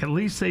their back. At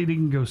least they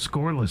didn't go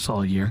scoreless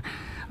all year.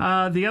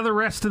 The other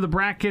rest of the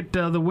bracket,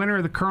 the winner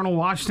of the Colonel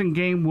Washington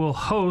game will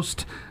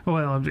host,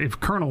 if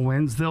Colonel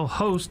wins, they'll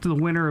host the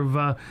winner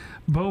of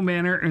Bow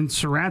Manor and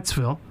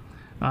Surrattsville.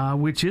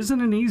 Which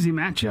isn't an easy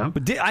matchup.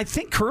 But I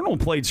think Colonel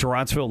played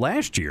Surrattsville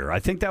last year. I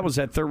think that was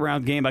that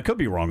 3rd-round game. I could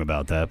be wrong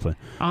about that. But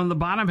on the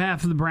bottom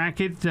half of the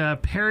bracket,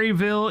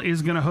 Perryville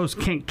is going to host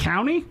Kent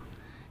County,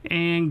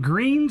 and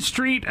Green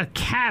Street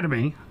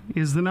Academy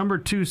is the number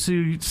 2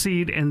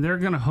 seed, and they're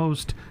going to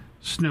host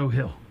Snow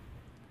Hill.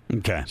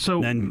 Okay.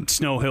 So then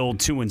Snow Hill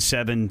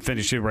 2-7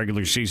 finished the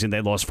regular season.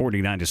 They lost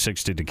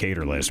 49-6 to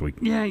Decatur last week.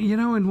 Yeah,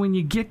 and when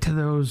you get to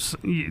those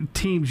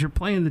teams, you're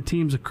playing the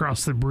teams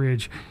across the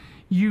bridge.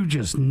 You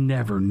just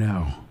never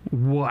know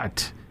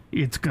what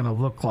it's going to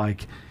look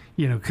like,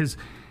 because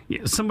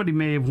somebody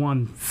may have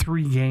won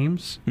 3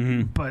 games,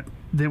 but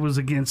that was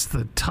against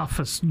the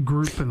toughest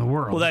group in the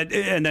world. Well,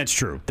 that's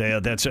true.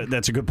 That's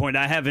a good point.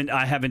 I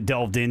haven't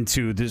delved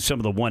into some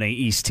of the 1A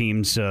East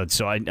teams,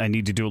 so I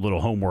need to do a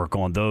little homework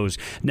on those.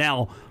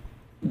 Now,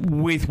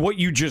 with what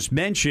you just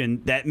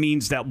mentioned, that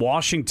means that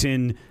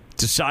Washington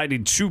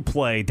decided to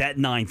play that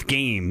 9th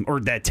game, or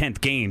that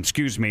 10th game,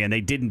 and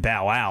they didn't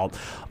bow out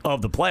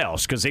of the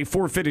playoffs because they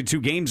forfeited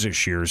 2 games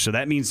this year. So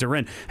that means they're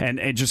in.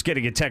 And just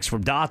getting a text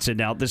from Dotson.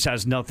 Now, this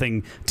has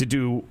nothing to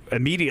do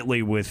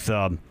immediately with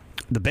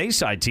the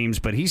Bayside teams,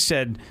 but he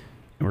said,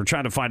 and we're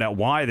trying to find out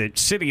why, that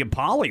City and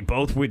Poly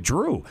both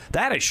withdrew.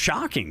 That is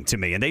shocking to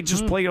me. And they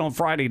just played on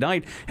Friday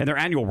night in their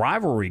annual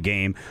rivalry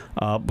game.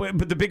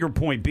 But the bigger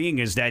point being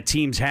is that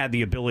teams had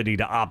the ability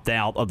to opt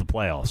out of the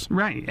playoffs.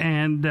 Right.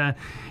 And,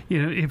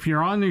 if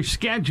you're on their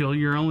schedule,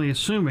 you're only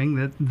assuming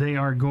that they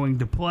are going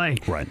to play.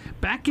 Right.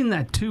 Back in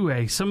that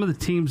 2A, some of the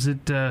teams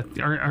that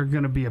are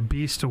going to be a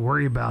beast to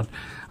worry about,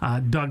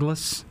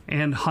 Douglas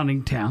and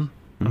Huntingtown.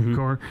 Of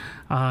course,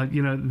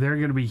 they're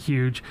going to be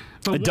huge.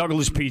 But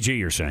Douglas PG,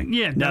 you're saying?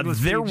 Yeah, now Douglas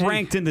they're PG.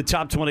 ranked in the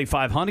top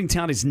 25.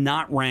 Huntingtown is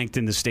not ranked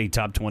in the state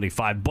top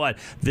 25, but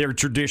they're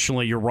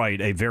traditionally, you're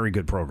right, a very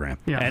good program.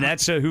 Yeah. And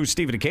that's who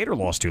Stephen Decatur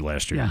lost to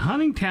last year. Yeah,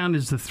 Huntingtown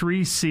is the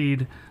 3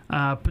 seed.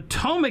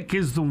 Potomac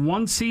is the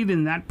 1 seed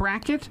in that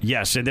bracket.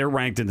 Yes, and they're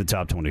ranked in the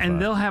top 25.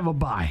 And they'll have a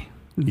bye.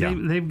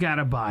 They've got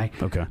a bye.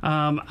 Okay.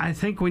 I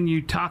think when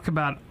you talk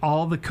about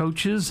all the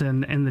coaches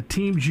and the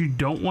teams you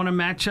don't want to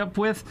match up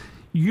with,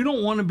 you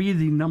don't want to be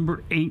the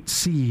number 8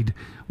 seed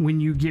when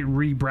you get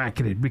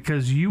re-bracketed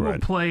because you will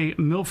play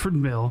Milford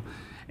Mill.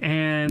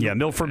 And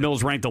Milford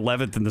Mill's ranked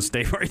 11th in the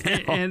state right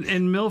now.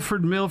 And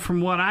Milford Mill, from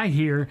what I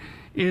hear,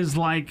 is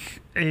like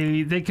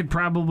they could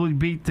probably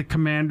beat the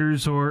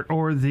Commanders or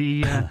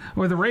the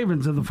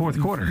Ravens in the fourth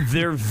quarter.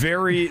 They're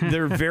very,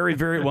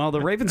 very well. The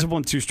Ravens have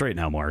won 2 straight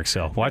now, Mark.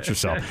 So watch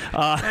yourself.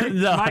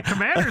 My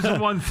Commanders have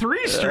won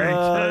 3 straight.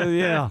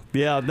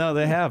 No,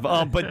 they have.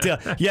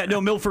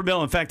 Milford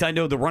Mill. In fact, I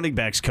know the running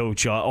backs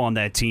coach on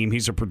that team.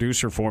 He's a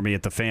producer for me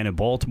at the Fan in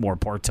Baltimore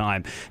part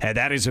time, and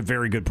that is a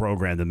very good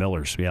program. The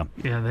Millers,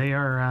 they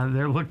are.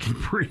 They're looking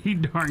pretty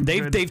darn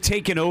good. They've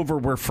taken over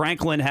where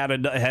Franklin had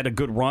a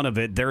good run of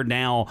it. They're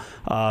now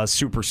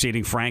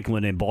superseding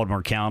Franklin in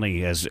Baltimore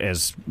County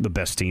as the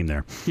best team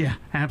there. Yeah,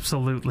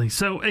 absolutely.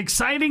 So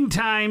exciting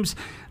times.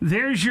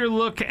 There's your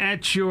look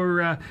at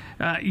your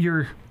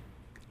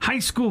high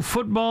school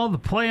football, the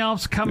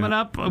playoffs coming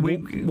up.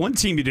 One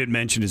team you didn't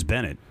mention is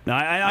Bennett.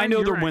 I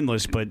know they're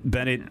winless, but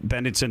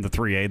Bennett's in the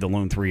 3A, the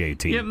lone 3A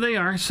team. Yep, they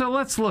are. So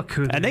let's look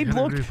who and they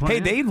looked. Hey,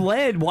 they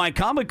led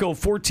Wycomico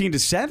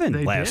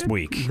 14-7 last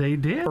week. They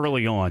did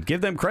early on.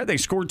 Give them credit. They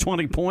scored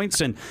 20 points,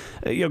 and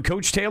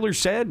Coach Taylor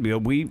said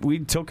we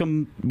took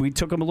them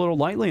a little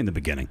lightly in the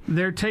beginning.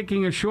 They're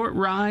taking a short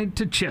ride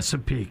to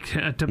Chesapeake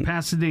to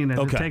Pasadena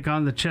to take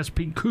on the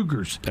Chesapeake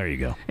Cougars. There you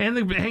go. And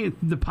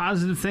the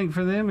positive thing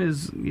for them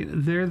is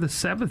they're the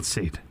 7th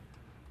seed.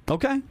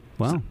 Okay.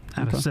 Wow.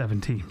 Out of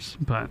 7 teams,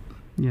 but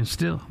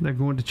still they're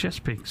going to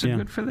Chesapeake, so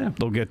good for them.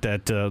 They'll get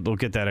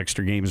that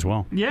extra game as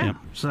well. Yeah.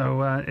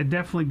 So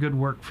definitely good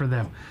work for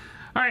them.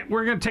 All right,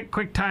 we're going to take a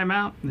quick time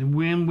out.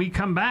 When we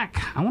come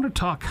back, I want to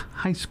talk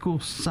high school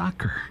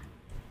soccer.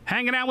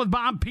 Hanging out with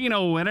Bob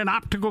Pino at an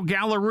Optical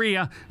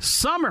Galleria.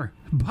 Summer,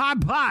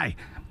 bye-bye.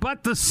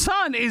 But the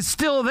sun is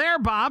still there,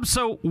 Bob,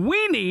 so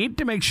we need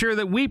to make sure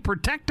that we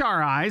protect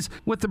our eyes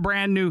with the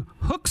brand new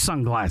Hook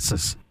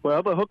sunglasses.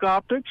 Well, the Hook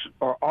Optics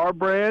are our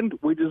brand.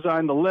 We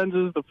design the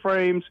lenses, the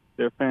frames.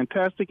 They're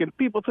fantastic. And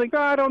people think,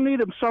 I don't need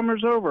them.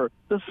 Summer's over.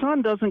 The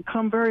sun doesn't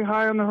come very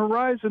high on the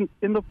horizon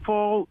in the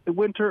fall,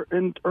 winter,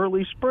 and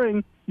early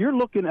spring. You're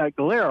looking at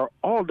glare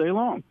all day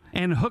long.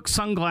 And Hook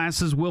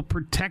sunglasses will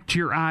protect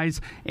your eyes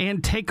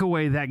and take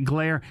away that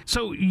glare.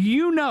 So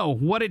you know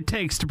what it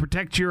takes to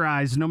protect your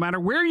eyes no matter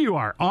where you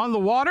are, on the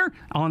water,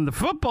 on the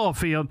football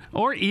field,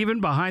 or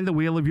even behind the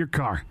wheel of your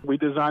car. We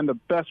designed the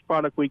best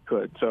product we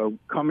could. So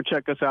come and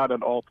check us out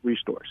at all 3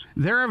 stores.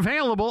 They're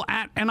available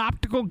at an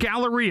Optical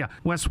Galleria,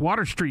 West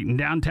Water Street in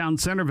downtown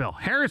Centerville,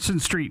 Harrison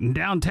Street in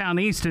downtown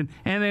Easton,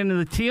 and in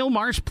the Teal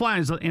Marsh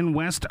Plaza in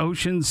West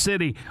Ocean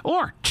City.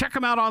 Or check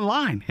them out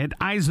online at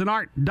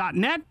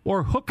eisenart.net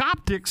or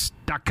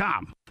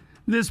hookoptics.com.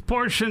 This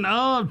portion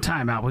of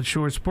Time Out with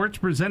Shore Sports,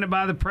 presented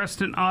by the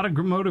Preston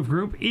Automotive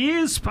Group,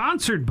 is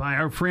sponsored by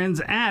our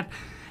friends at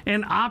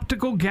an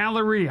Optical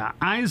Galleria,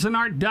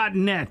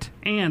 eisenart.net,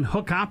 and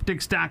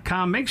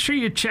hookoptics.com. Make sure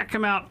you check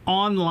them out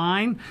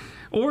online.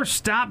 or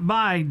stop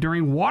by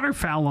during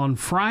Waterfowl on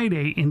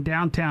Friday in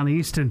downtown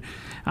Easton.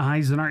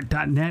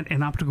 Eisenart.net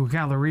and Optical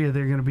Galleria,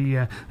 they're going to be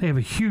they have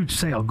a huge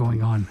sale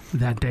going on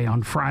that day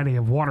on Friday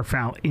of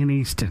Waterfowl in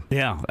Easton.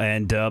 Yeah,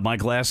 and my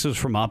glasses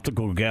from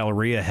Optical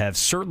Galleria have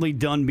certainly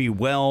done me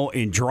well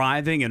in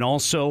driving, and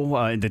also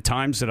in the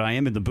times that I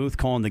am in the booth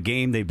calling the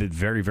game, they've been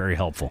very, very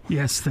helpful.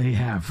 Yes, they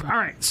have. All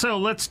right, so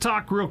let's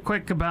talk real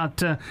quick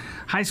about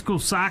high school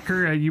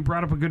soccer. You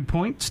brought up a good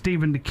point.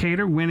 Stephen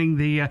Decatur winning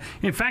the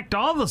in fact,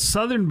 all the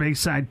Southern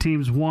Bayside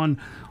teams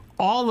won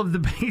all of the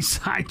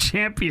Bayside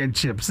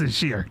championships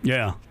this year.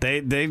 Yeah,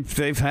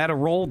 they've had a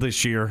roll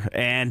this year,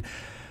 and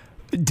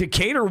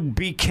Decatur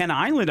beat Ken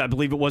Island, I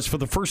believe it was, for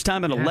the first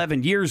time in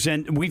 11 years.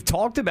 And we've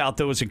talked about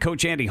those, and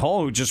Coach Andy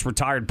Hall, who just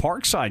retired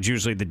Parkside,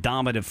 usually the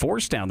dominant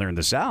force down there in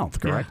the South,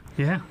 correct?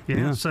 Yeah.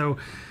 So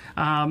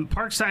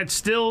Parkside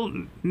still,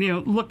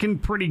 looking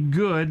pretty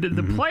good.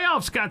 The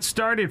playoffs got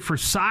started for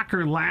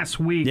soccer last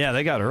week. Yeah,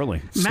 they got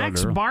early.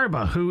 Max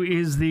Barba, who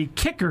is the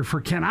kicker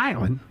for Ken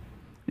Island,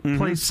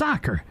 plays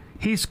soccer.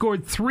 He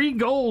scored 3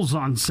 goals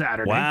on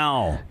Saturday.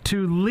 Wow.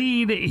 To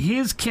lead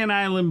his Ken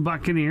Island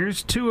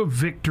Buccaneers to a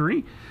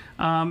victory.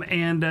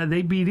 And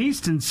they beat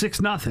Easton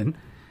 6-0.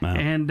 Wow.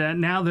 And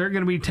now they're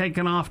going to be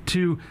taken off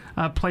to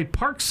play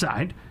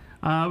Parkside,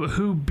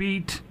 who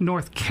beat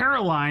North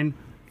Caroline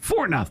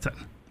 4-0.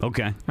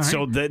 Okay. Right.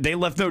 So they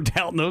left no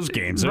doubt in those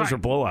games. Those are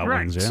blowout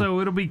wins. Yeah.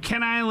 So it'll be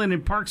Ken Island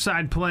and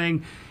Parkside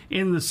playing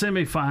in the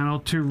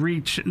semifinal to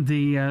reach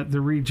the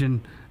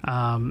region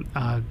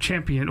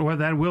champion, or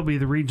that will be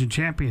the region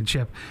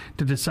championship,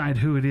 to decide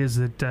who it is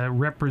that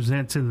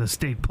represents in the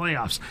state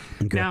playoffs.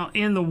 Okay. Now,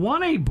 in the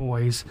 1A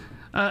boys,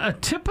 a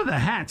tip of the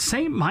hat,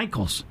 St.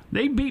 Michael's.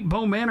 They beat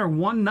Bow Manor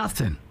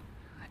 1-0,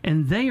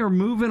 and they are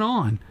moving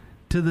on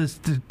to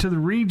the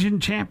region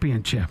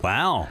championship.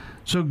 Wow.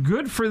 So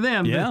good for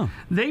them. Yeah.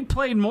 They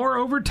played more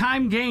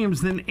overtime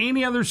games than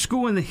any other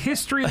school in the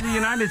history of the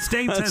United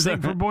States, I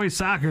think, for boys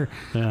soccer.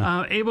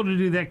 Yeah. Able to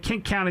do that.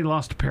 Kent County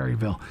lost to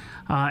Perryville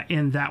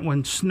in that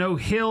one. Snow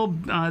Hill,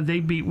 they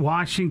beat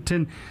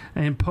Washington,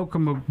 and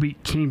Pocomoke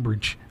beat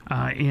Cambridge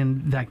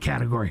in that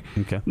category.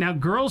 Okay. Now,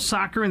 girls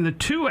soccer in the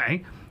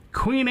 2A,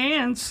 Queen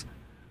Anne's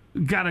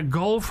got a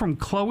goal from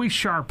Chloe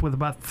Sharp with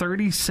about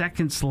 30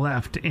 seconds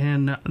left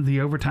in the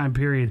overtime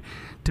period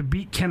to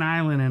beat Ken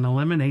Island and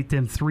eliminate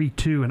them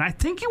 3-2. And I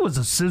think it was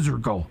a scissor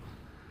goal.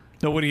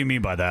 No, what do you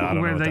mean by that? I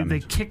don't know what that they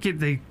means. kick it,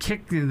 they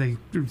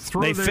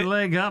throw their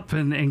leg up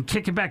and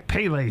kick it back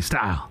Pele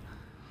style.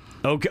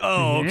 Okay.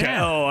 Oh, okay.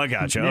 Yeah. Oh, I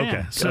got you. Yeah.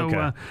 Okay. So,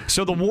 okay.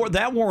 So the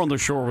war on the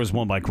shore was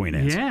won by Queen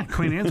Anne's. Yeah,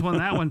 Queen Anne's won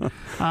that one.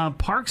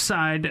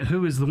 Parkside,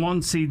 who is the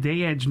 1 seed,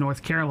 they edged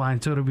North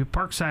Carolina, so it'll be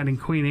Parkside and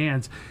Queen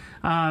Anne's.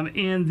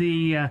 In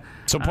the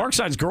so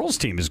Parkside's girls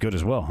team is good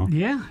as well, huh?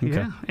 Yeah, okay.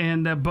 yeah.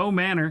 And Bow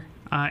Manor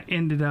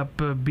ended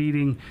up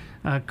beating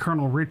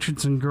Colonel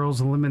Richardson. Girls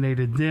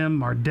eliminated them.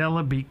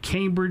 Mardella beat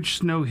Cambridge.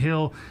 Snow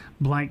Hill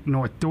blanked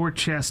North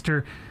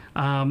Dorchester.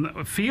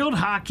 Field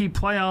hockey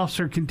playoffs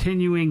are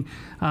continuing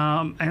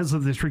as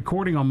of this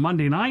recording on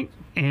Monday night,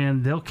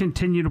 and they'll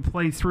continue to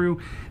play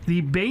through. The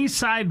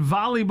Bayside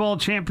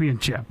Volleyball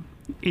Championship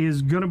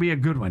is going to be a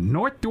good one.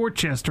 North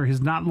Dorchester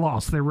has not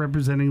lost. They're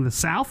representing the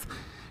South.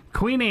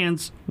 Queen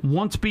Anne's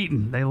once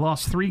beaten. They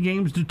lost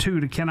 3-2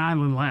 to Ken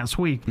Island last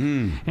week,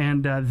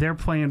 and they're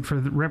playing for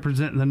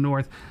representing the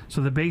North.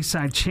 So the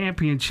Bayside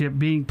Championship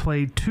being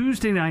played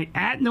Tuesday night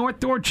at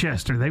North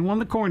Dorchester. They won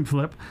the coin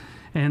flip,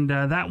 and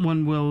that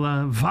one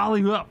will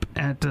volley up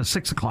at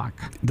 6 o'clock.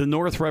 The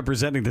North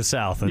representing the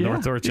South,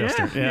 North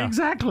Dorchester. Yeah,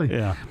 exactly.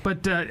 Yeah.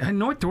 But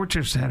North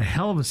Dorchester had a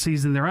hell of a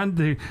season.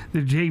 The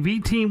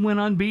JV team went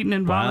unbeaten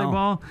in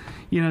volleyball.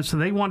 So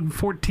they won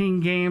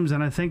 14 games,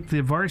 and I think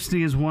the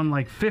varsity has won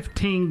like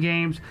 15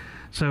 games.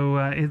 So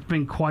it's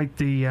been quite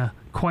the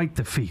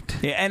feat.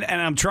 Yeah, and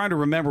I'm trying to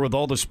remember with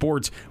all the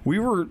sports. We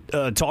were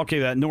talking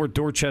about North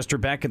Dorchester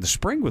back in the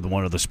spring with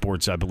one of the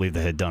sports I believe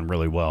they had done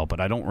really well, but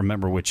I don't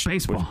remember which.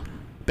 Baseball.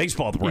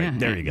 Baseball, right. Yeah,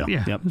 there you go.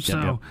 Yeah. Yep.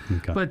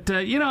 Okay. But,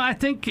 I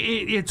think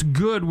it's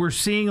good. We're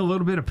seeing a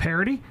little bit of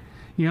parity.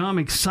 I'm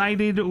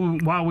excited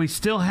while we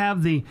still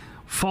have the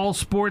fall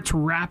sports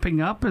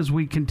wrapping up as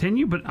we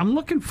continue, but I'm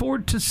looking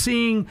forward to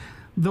seeing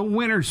the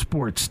winter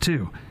sports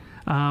too,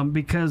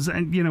 because,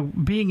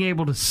 being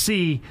able to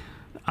see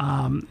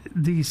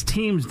these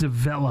teams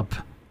develop,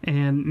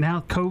 and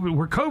now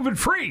we're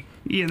COVID-free,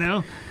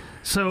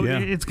 So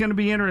it's going to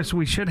be interesting.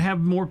 We should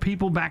have more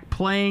people back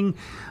playing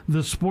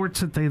the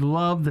sports that they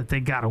love, that they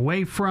got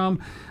away from.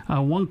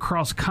 One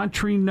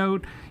cross-country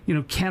note,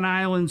 Ken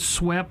Island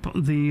swept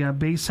the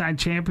Bayside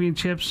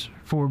Championships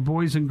for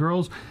boys and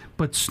girls,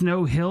 but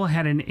Snow Hill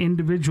had an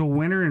individual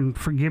winner, and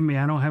forgive me,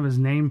 I don't have his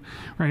name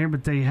right here,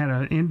 but they had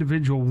an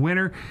individual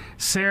winner.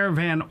 Sarah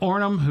Van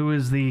Ornum, who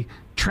is the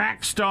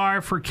track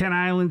star for Ken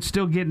Island,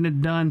 still getting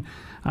it done.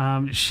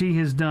 She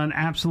has done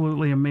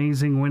absolutely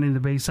amazing, winning the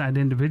Bayside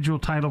individual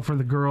title for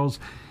the girls.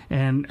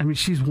 And,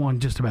 she's won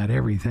just about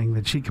everything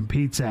that she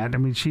competes at.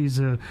 She's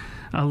a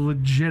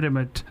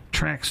legitimate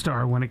track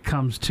star when it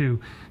comes to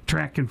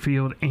track and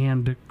field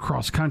and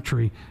cross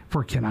country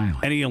for Kent Island.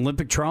 Any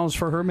Olympic trials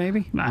for her,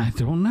 maybe? I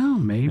don't know.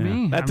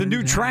 Maybe. Yeah. At the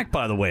new track,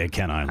 by the way, at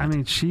Kent Island. I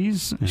mean,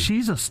 she's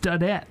a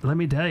studette, let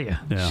me tell you.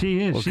 Yeah.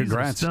 She is. Well, she's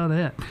congrats. a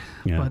studette.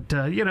 Yeah.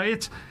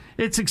 But,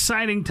 it's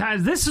exciting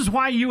times. This is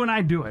why you and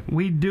I do it.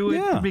 We do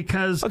it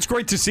because... It's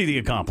great to see the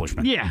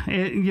accomplishment. Yeah,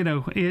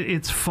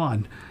 it's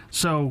fun.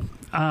 So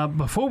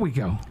before we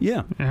go,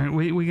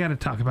 we got to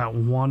talk about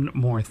one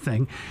more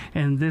thing.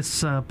 And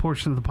this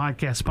portion of the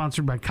podcast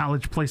sponsored by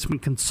College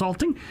Placement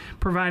Consulting,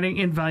 providing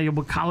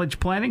invaluable college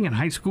planning and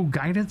high school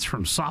guidance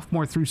from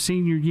sophomore through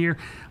senior year.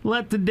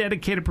 Let the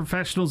dedicated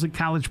professionals at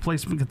College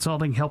Placement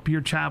Consulting help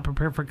your child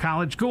prepare for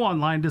college. Go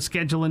online to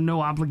schedule a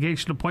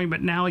no-obligation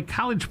appointment now at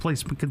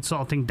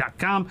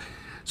collegeplacementconsulting.com.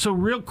 So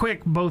real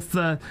quick, both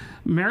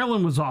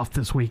Maryland was off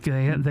this week.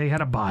 They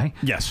had a bye.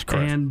 Yes,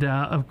 correct. And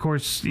of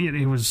course,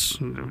 it was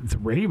the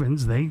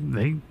Ravens. They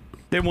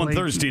won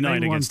Thursday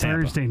night against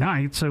Tampa. Thursday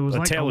night, so it was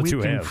like a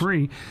weekend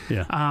free.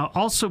 Yeah.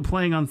 Also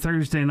playing on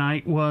Thursday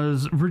night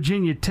was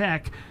Virginia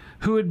Tech,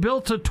 who had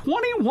built a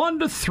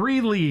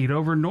 21-3 lead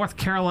over North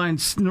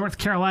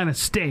Carolina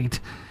State.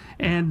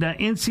 And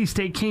NC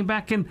State came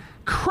back and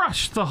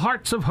crushed the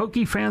hearts of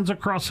Hokie fans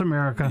across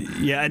America.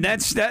 Yeah, and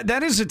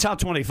that is a top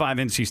 25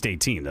 NC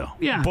State team, though.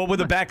 Yeah, but with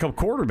a backup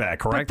quarterback,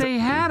 correct? But they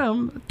had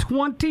them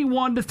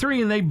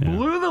 21-3, and they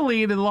blew the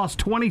lead and lost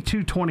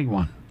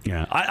 22-21.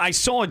 Yeah, I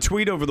saw a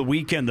tweet over the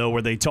weekend though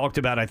where they talked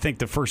about I think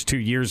the first 2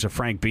 years of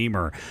Frank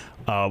Beamer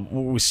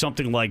was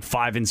something like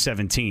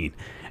 5-17,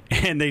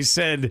 and they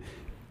said.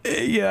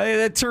 Yeah,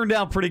 it turned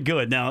out pretty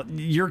good. Now,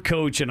 your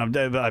coach, and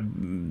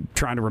I'm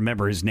trying to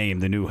remember his name,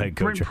 the new head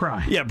coach. Brent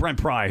Pry. Yeah,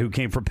 Brent Pry, who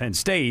came from Penn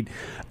State.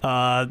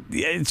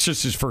 It's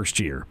just his first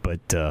year,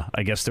 but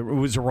I guess it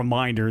was a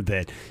reminder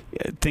that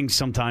things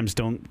sometimes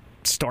don't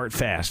start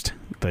fast,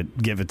 but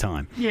give it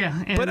time.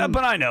 Yeah, but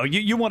I know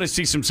you want to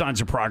see some signs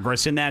of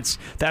progress, and that's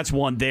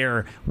one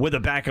there with a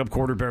backup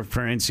quarterback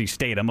for NC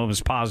State. I'm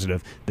almost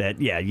positive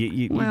that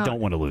you don't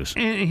want to lose.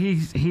 And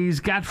he's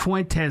got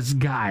Fuentes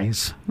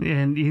guys,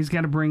 and he's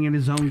got to bring in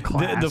his own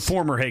class. The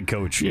former head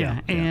coach,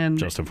 and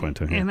Justin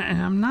Fuente. Yeah. And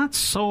I'm not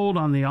sold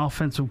on the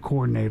offensive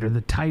coordinator,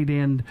 the tight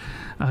end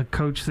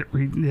coach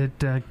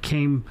that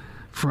came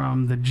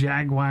from the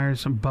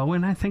Jaguars.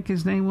 Bowen, I think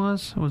his name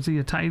was. Was he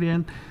a tight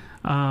end?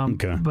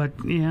 Okay. But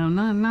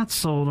I'm not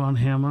sold on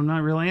him. I'm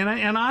not really,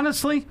 and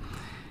honestly,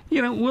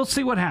 we'll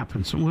see what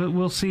happens.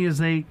 We'll see as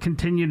they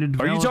continue to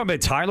develop. Are you talking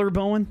about Tyler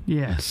Bowen?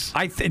 Yes.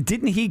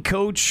 Didn't he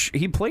coach?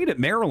 He played at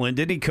Maryland.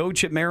 Did he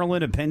coach at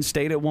Maryland and Penn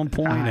State at one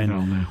point? I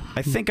don't know.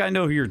 I think I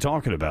know who you're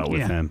talking about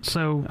with him.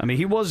 So I mean,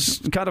 he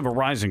was kind of a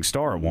rising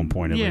star at one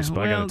point at least.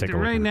 But I got to take a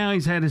look. Right now,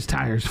 he's had his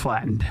tires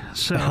flattened.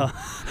 So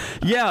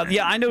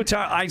I know.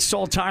 I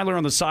saw Tyler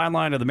on the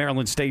sideline of the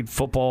Maryland State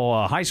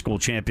football high school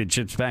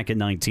championships back in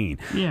 2019.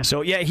 Yeah.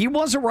 So he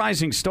was a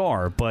rising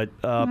star, but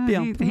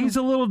he's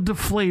a little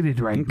deflated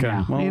right now.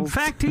 Well, in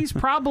fact, he's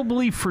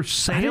probably for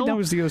sale. I didn't know it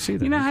was the OC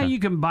then. You know how you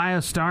can buy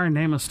a star and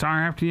name a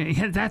star after you?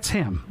 Yeah, that's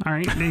him. All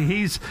right.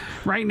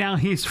 Right now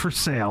he's for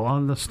sale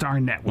on the Star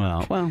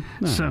Network. Well,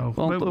 so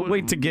we'll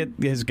wait to get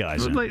his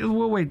guys in.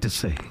 We'll wait to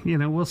see.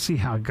 We'll see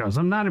how it goes.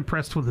 I'm not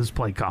impressed with his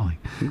play calling.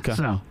 Okay.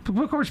 So,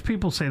 of course,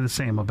 people say the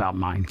same about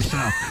mine. So,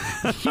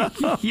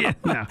 no.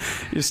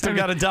 You still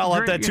got to dial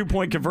up that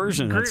 2-point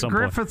conversion at some point.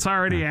 Griffith's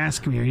already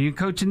asked me, "Are you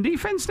coaching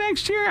defense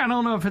next year?" I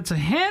don't know if it's a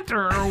hint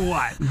or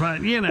what,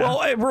 but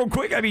Well, real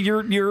quick, I mean,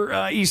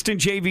 your Easton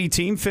JV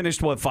team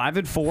finished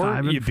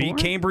 5-4. You beat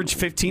Cambridge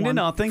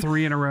 15-0,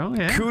 3 in a row.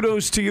 Yeah.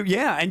 Kudos to you.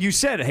 Yeah, and you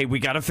said, hey, we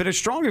got to finish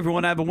strong if we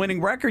want to have a winning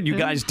record. You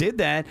guys did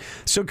that.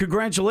 So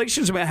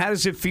congratulations. I mean, how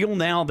does it feel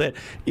now that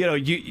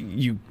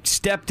you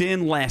stepped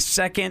in last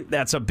second?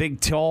 That's a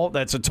tall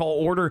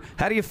order.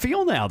 How do you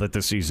feel now that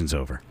the season's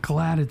over?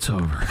 Glad it's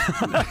over.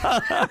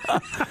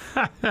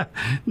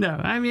 No,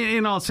 I mean,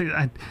 in all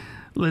seriousness,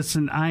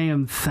 listen, I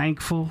am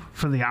thankful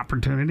for the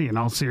opportunity. In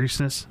all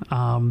seriousness,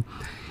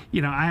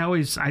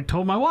 I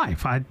told my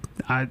wife,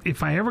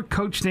 if I ever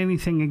coached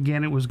anything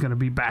again, it was going to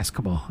be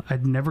basketball.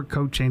 I'd never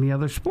coach any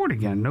other sport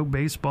again. No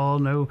baseball,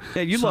 no.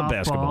 Yeah, you softball, love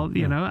basketball.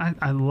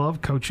 I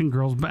love coaching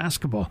girls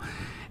basketball,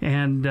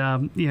 and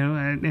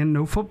and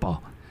no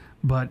football.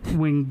 But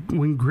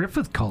when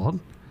Griffith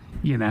called.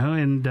 He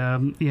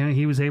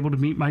was able to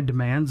meet my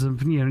demands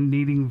of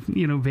needing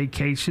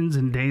vacations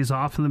and days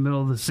off in the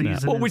middle of the season.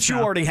 Yeah. Well, which you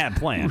already had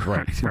planned,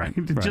 right?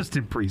 Just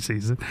in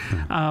preseason.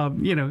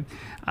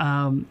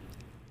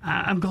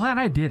 I'm glad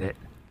I did it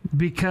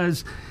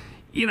because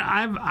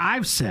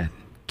I've said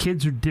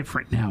kids are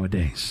different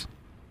nowadays,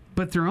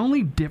 but they're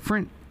only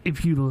different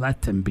if you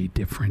let them be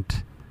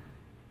different.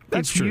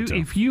 That's true.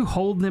 If you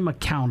hold them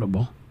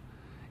accountable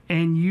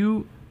and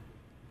you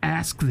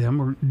ask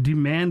them or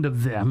demand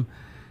of them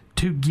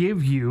to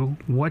give you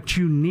what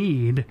you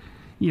need,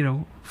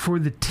 for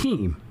the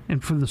team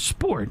and for the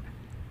sport,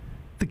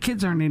 the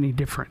kids aren't any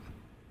different.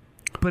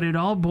 But it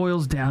all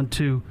boils down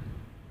to,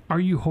 are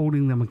you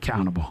holding them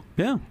accountable?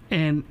 Yeah.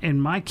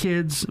 And my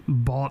kids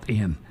bought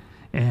in.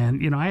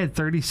 And, I had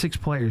 36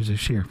 players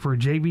this year for a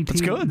JV team.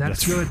 That's good.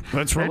 That's good.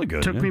 That's really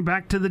good. Took me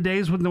back to the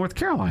days with North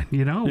Carolina.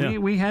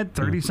 We had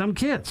 30-some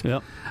kids.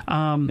 Yep.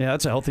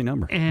 That's a healthy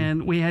number.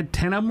 And we had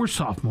 10 of them were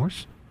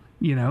sophomores,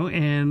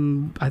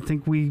 and I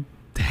think we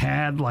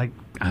had 5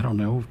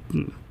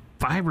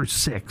 or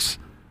 6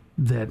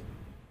 that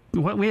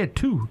we had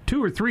two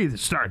or three that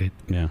started.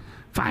 Yeah.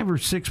 5 or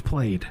 6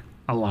 played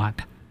a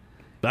lot.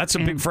 That's a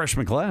big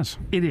freshman class.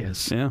 It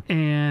is. Yeah.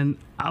 And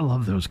I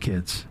love those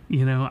kids.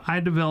 I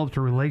developed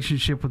a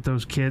relationship with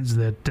those kids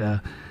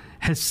that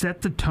has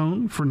set the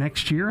tone for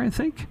next year, I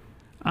think.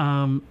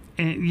 And,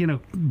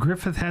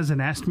 Griffith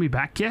hasn't asked me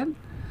back yet,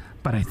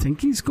 but I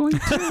think he's going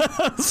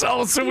to.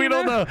 so we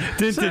don't know.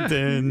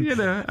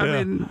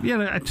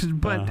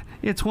 But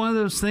it's one of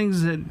those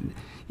things that,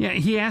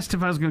 he asked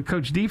if I was going to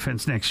coach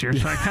defense next year,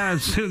 so I kind of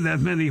assumed that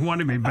meant he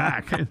wanted me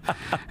back. And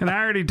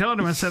I already told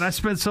him, I said, I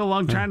spent so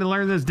long trying to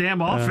learn this damn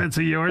offense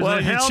of yours.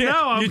 Well, hell no,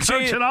 I'm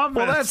coaching offense.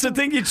 Well, that's the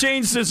thing. You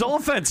changed his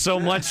offense so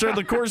much during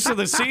the course of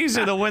the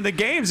season to win the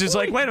games. It's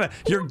like, wait a minute,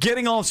 you're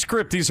getting off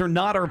script. These are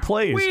not our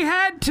plays. We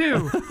had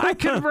to. I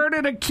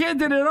converted a kid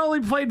that had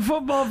only played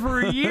football for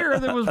a year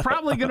that was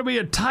probably going to be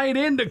a tight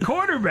end to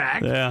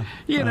quarterback. Yeah.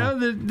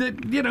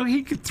 That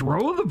he could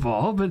throw the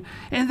ball,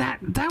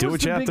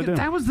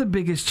 that was the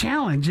biggest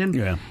challenge.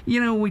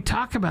 And we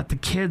talk about the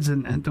kids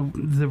and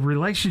the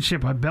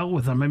relationship I built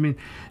with them. I mean,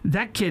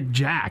 that kid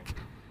Jack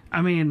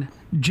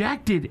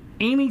did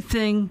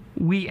anything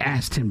we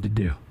asked him to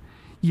do.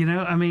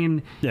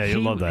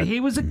 You'll love that. He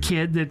was a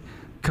kid that,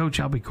 Coach,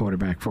 I'll be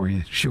quarterback for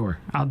you. Sure,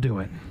 I'll do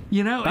it.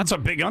 That's a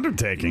big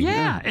undertaking.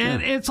 Yeah,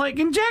 and it's like,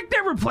 and Jack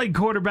never played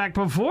quarterback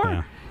before.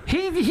 Yeah.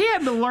 He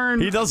had to learn.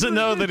 He doesn't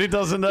know that he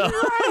doesn't know.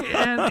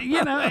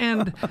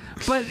 Right,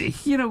 but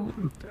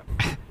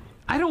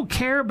I don't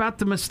care about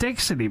the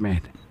mistakes that he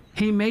made.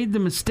 He made the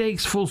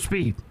mistakes full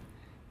speed,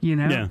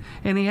 and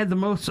he had the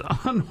most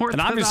unorthodox.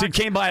 And obviously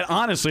came by it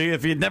honestly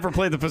if he had never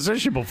played the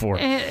position before.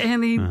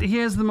 And he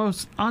has the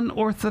most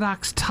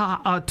unorthodox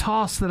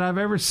toss that I've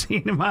ever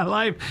seen in my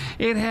life.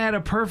 It had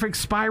a perfect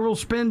spiral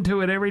spin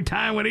to it every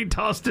time when he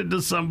tossed it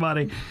to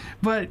somebody.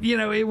 But,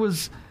 it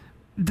was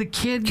the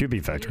kid.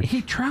 QB factory.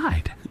 He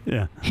tried.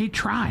 Yeah. He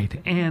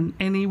tried, and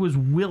he was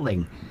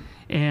willing.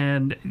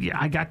 And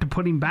I got to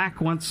put him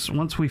back once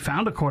we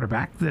found a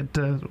quarterback that,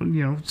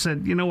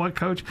 said, you know what,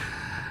 Coach?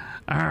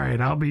 All right,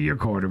 I'll be your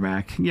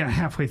quarterback.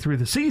 Halfway through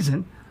the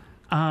season,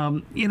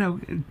 I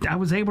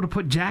was able to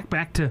put Jack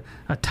back to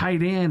a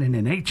tight end and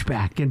an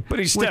H-back. But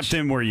he stepped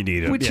in where you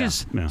need him. Which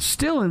is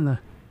still in the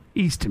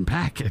Easton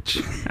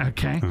package,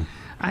 okay?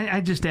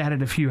 I just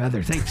added a few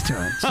other things to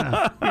it. So,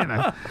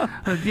 I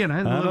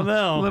don't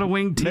know. Little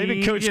wing tee.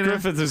 Maybe Coach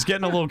Griffith is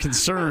getting a little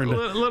concerned.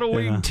 Little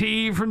wing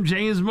tee from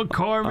James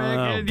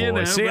McCormick.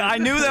 Boy. See, I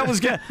knew that was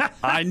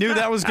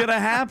gonna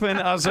happen.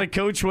 I was like,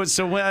 Coach,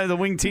 the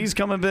wing tee's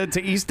coming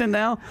to Easton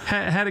now?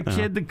 Had a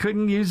kid that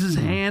couldn't use his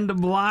hand to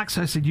block,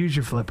 so I said, use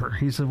your flipper.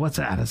 He said, what's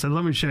that? I said,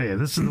 let me show you.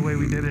 This is the way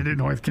we did it in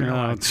North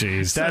Carolina. Oh,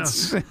 jeez.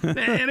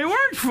 And it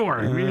worked for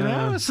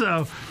him,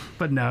 So...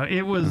 But no,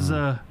 it was,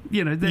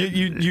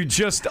 you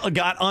just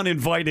got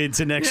uninvited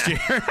to next year.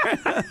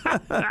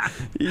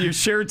 You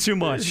shared too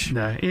much.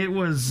 No, it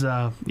was,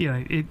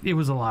 it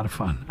was a lot of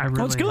fun. I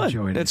really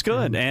enjoyed it. It's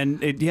good.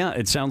 And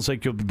it sounds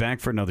like you'll be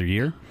back for another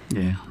year.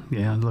 Yeah,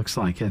 it looks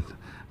like it.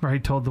 I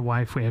told the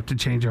wife we have to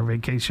change our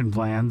vacation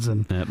plans.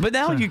 But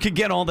now you could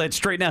get all that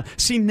straightened out.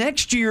 See,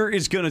 next year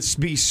is going to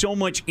be so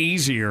much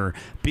easier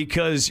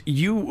because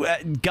you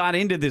got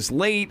into this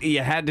late.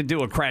 You had to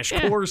do a crash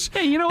course.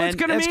 Yeah, you know what's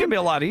going to be? It's going to be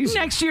a lot easier.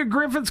 Next year,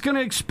 Griffith's going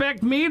to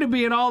expect me to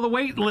be at all the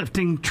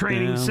weightlifting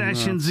training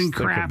sessions and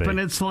crap.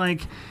 And it's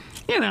like...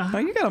 you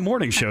got a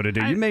morning show to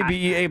do. You may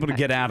be able to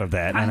get out of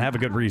that and have a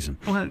good reason.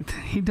 Well,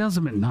 he does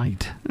them at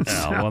night.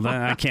 Well, then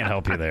I can't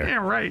help you there. Yeah,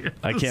 right.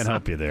 I can't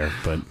help you there,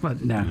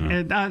 but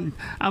no,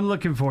 I'm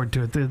looking forward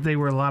to it. They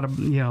were a lot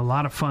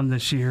of fun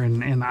this year,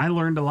 and I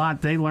learned a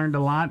lot. They learned a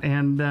lot,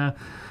 and now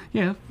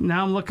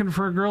I'm looking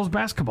for a girls'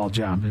 basketball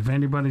job if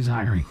anybody's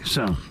hiring.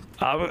 So.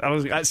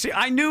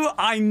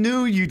 I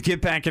knew you'd get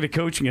back into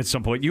coaching at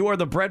some point. You are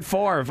the Brett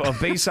Favre of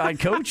Bayside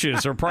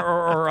coaches or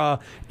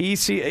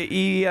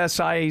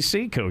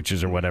ESIAC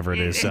coaches or whatever it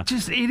is. It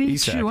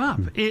eats you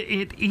up.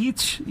 It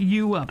eats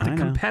you up. The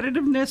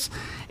competitiveness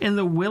and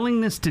the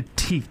willingness to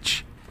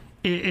teach.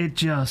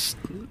 It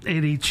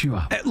eats you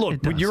up.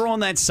 Look, when you're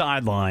on that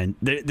sideline,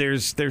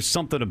 there's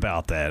something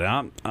about that.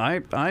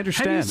 I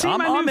understand. Have you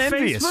seen I'm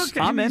envious.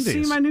 Have you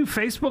seen my new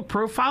Facebook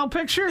profile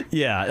picture?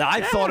 Yeah,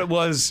 I thought it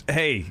was,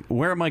 hey,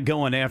 where am I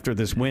going after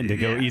this win to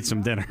go eat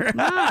some dinner?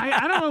 No,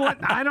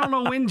 I don't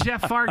know when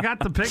Jeff Farr got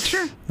the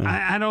picture.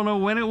 I don't know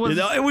when it was.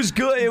 It was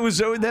good. It was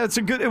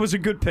a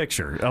good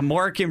picture. A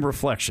mark in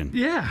reflection.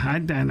 Yeah, I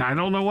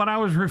don't know what I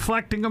was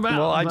reflecting about.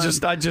 Well, I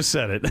just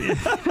said it.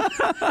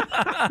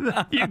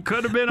 You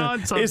could have been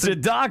on something. It's the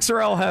Docs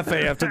or El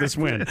Jefe after this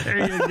win.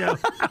 There you go.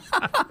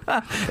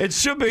 It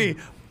should be.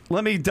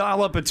 Let me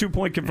dial up a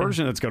 2-point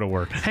conversion that's going to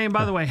work. Hey, and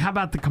by the way, how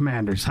about the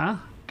Commanders, huh?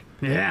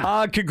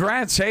 Yeah.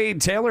 Congrats. Hey,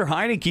 Taylor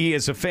Heineke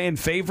is a fan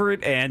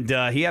favorite, and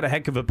he had a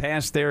heck of a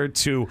pass there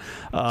to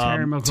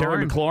Terry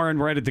McLaurin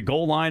right at the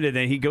goal line, and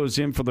then he goes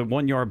in for the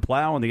 1-yard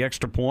plow and the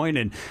extra point.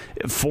 And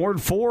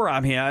 4-4, I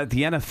mean, at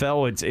the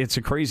NFL, it's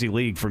a crazy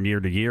league from year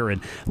to year.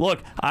 And look,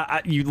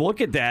 you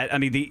look at that, I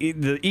mean,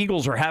 the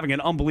Eagles are having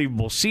an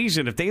unbelievable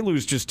season. If they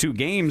lose just 2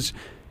 games,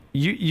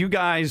 you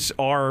guys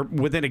are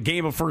within a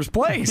game of first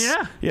place.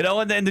 Yeah.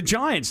 And then the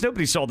Giants,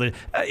 nobody saw the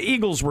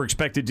Eagles were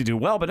expected to do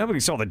well, but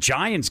nobody saw the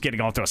Giants getting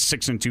off to a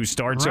 6-2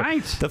 start.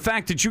 Right. So the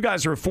fact that you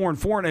guys are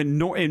 4-4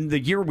 and in the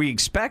year we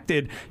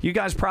expected, you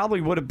guys probably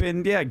would have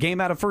been a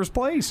game out of first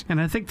place. And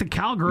I think the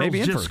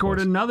Cowgirls just scored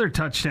another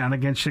touchdown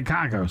against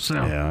Chicago. So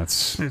yeah,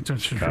 it's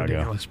just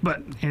ridiculous.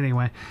 But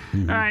anyway,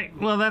 all right.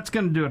 Well, that's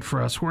going to do it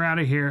for us. We're out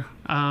of here.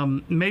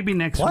 Maybe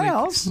next week.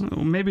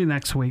 Maybe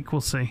next week. We'll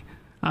see.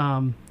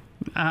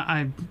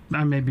 I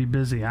may be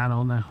busy. I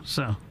don't know.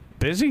 So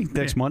busy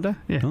next Monday?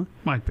 Yeah,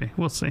 might be.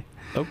 We'll see.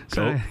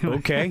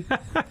 Okay.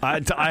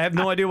 I have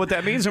no idea what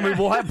that means. I mean,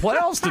 we'll have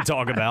playoffs to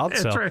talk about.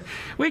 That's right.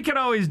 We can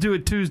always do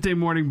it Tuesday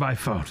morning by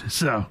phone.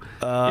 So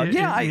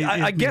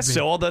I guess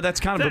so. Although that's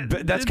kind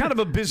of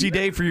a busy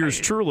day for yours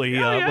truly. With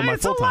my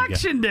it's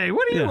election day.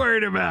 What are you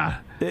worried about?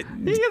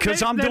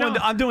 Because I'm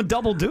doing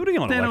double duty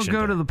on election day. They don't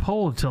go to the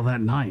poll until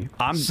that night.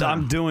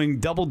 I'm doing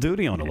double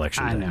duty on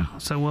election day. I know.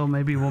 So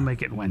maybe we'll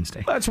make it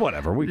Wednesday. That's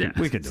whatever. We can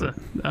do it.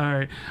 All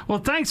right. Well,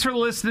 thanks for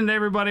listening,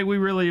 everybody. We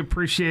really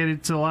appreciate it.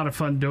 It's a lot of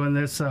fun doing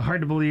this.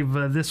 Hard to believe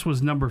this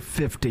was number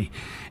 50.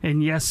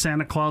 And yes,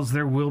 Santa Claus,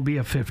 there will be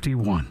a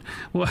 51.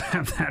 We'll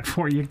have that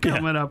for you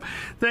coming up.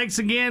 Thanks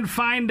again.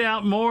 Find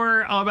out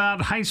more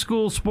about high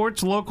school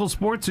sports, local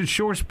sports at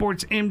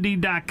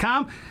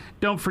shoresportsmd.com.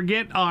 Don't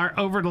forget our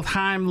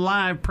Overtime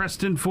Live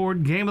Preston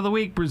Ford Game of the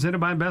Week presented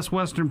by Best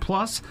Western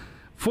Plus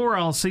for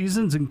all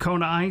seasons. And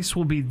Kona Ice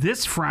will be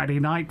this Friday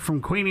night from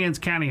Queen Anne's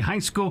County High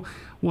School.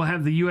 We'll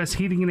have the U.S.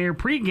 Heating and Air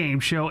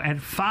pregame show at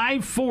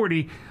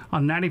 5:40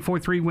 on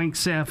 94.3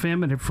 Winks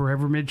FM and at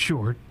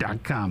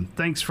forevermidshore.com.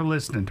 Thanks for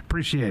listening.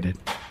 Appreciate it.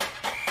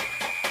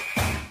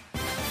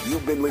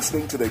 You've been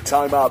listening to the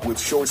Time Out with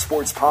Shore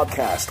Sports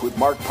podcast with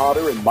Mark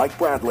Potter and Mike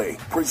Bradley,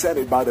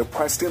 presented by the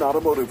Preston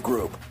Automotive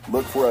Group.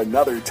 Look for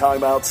another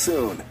Time Out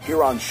soon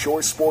here on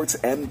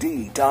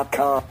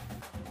shoresportsmd.com.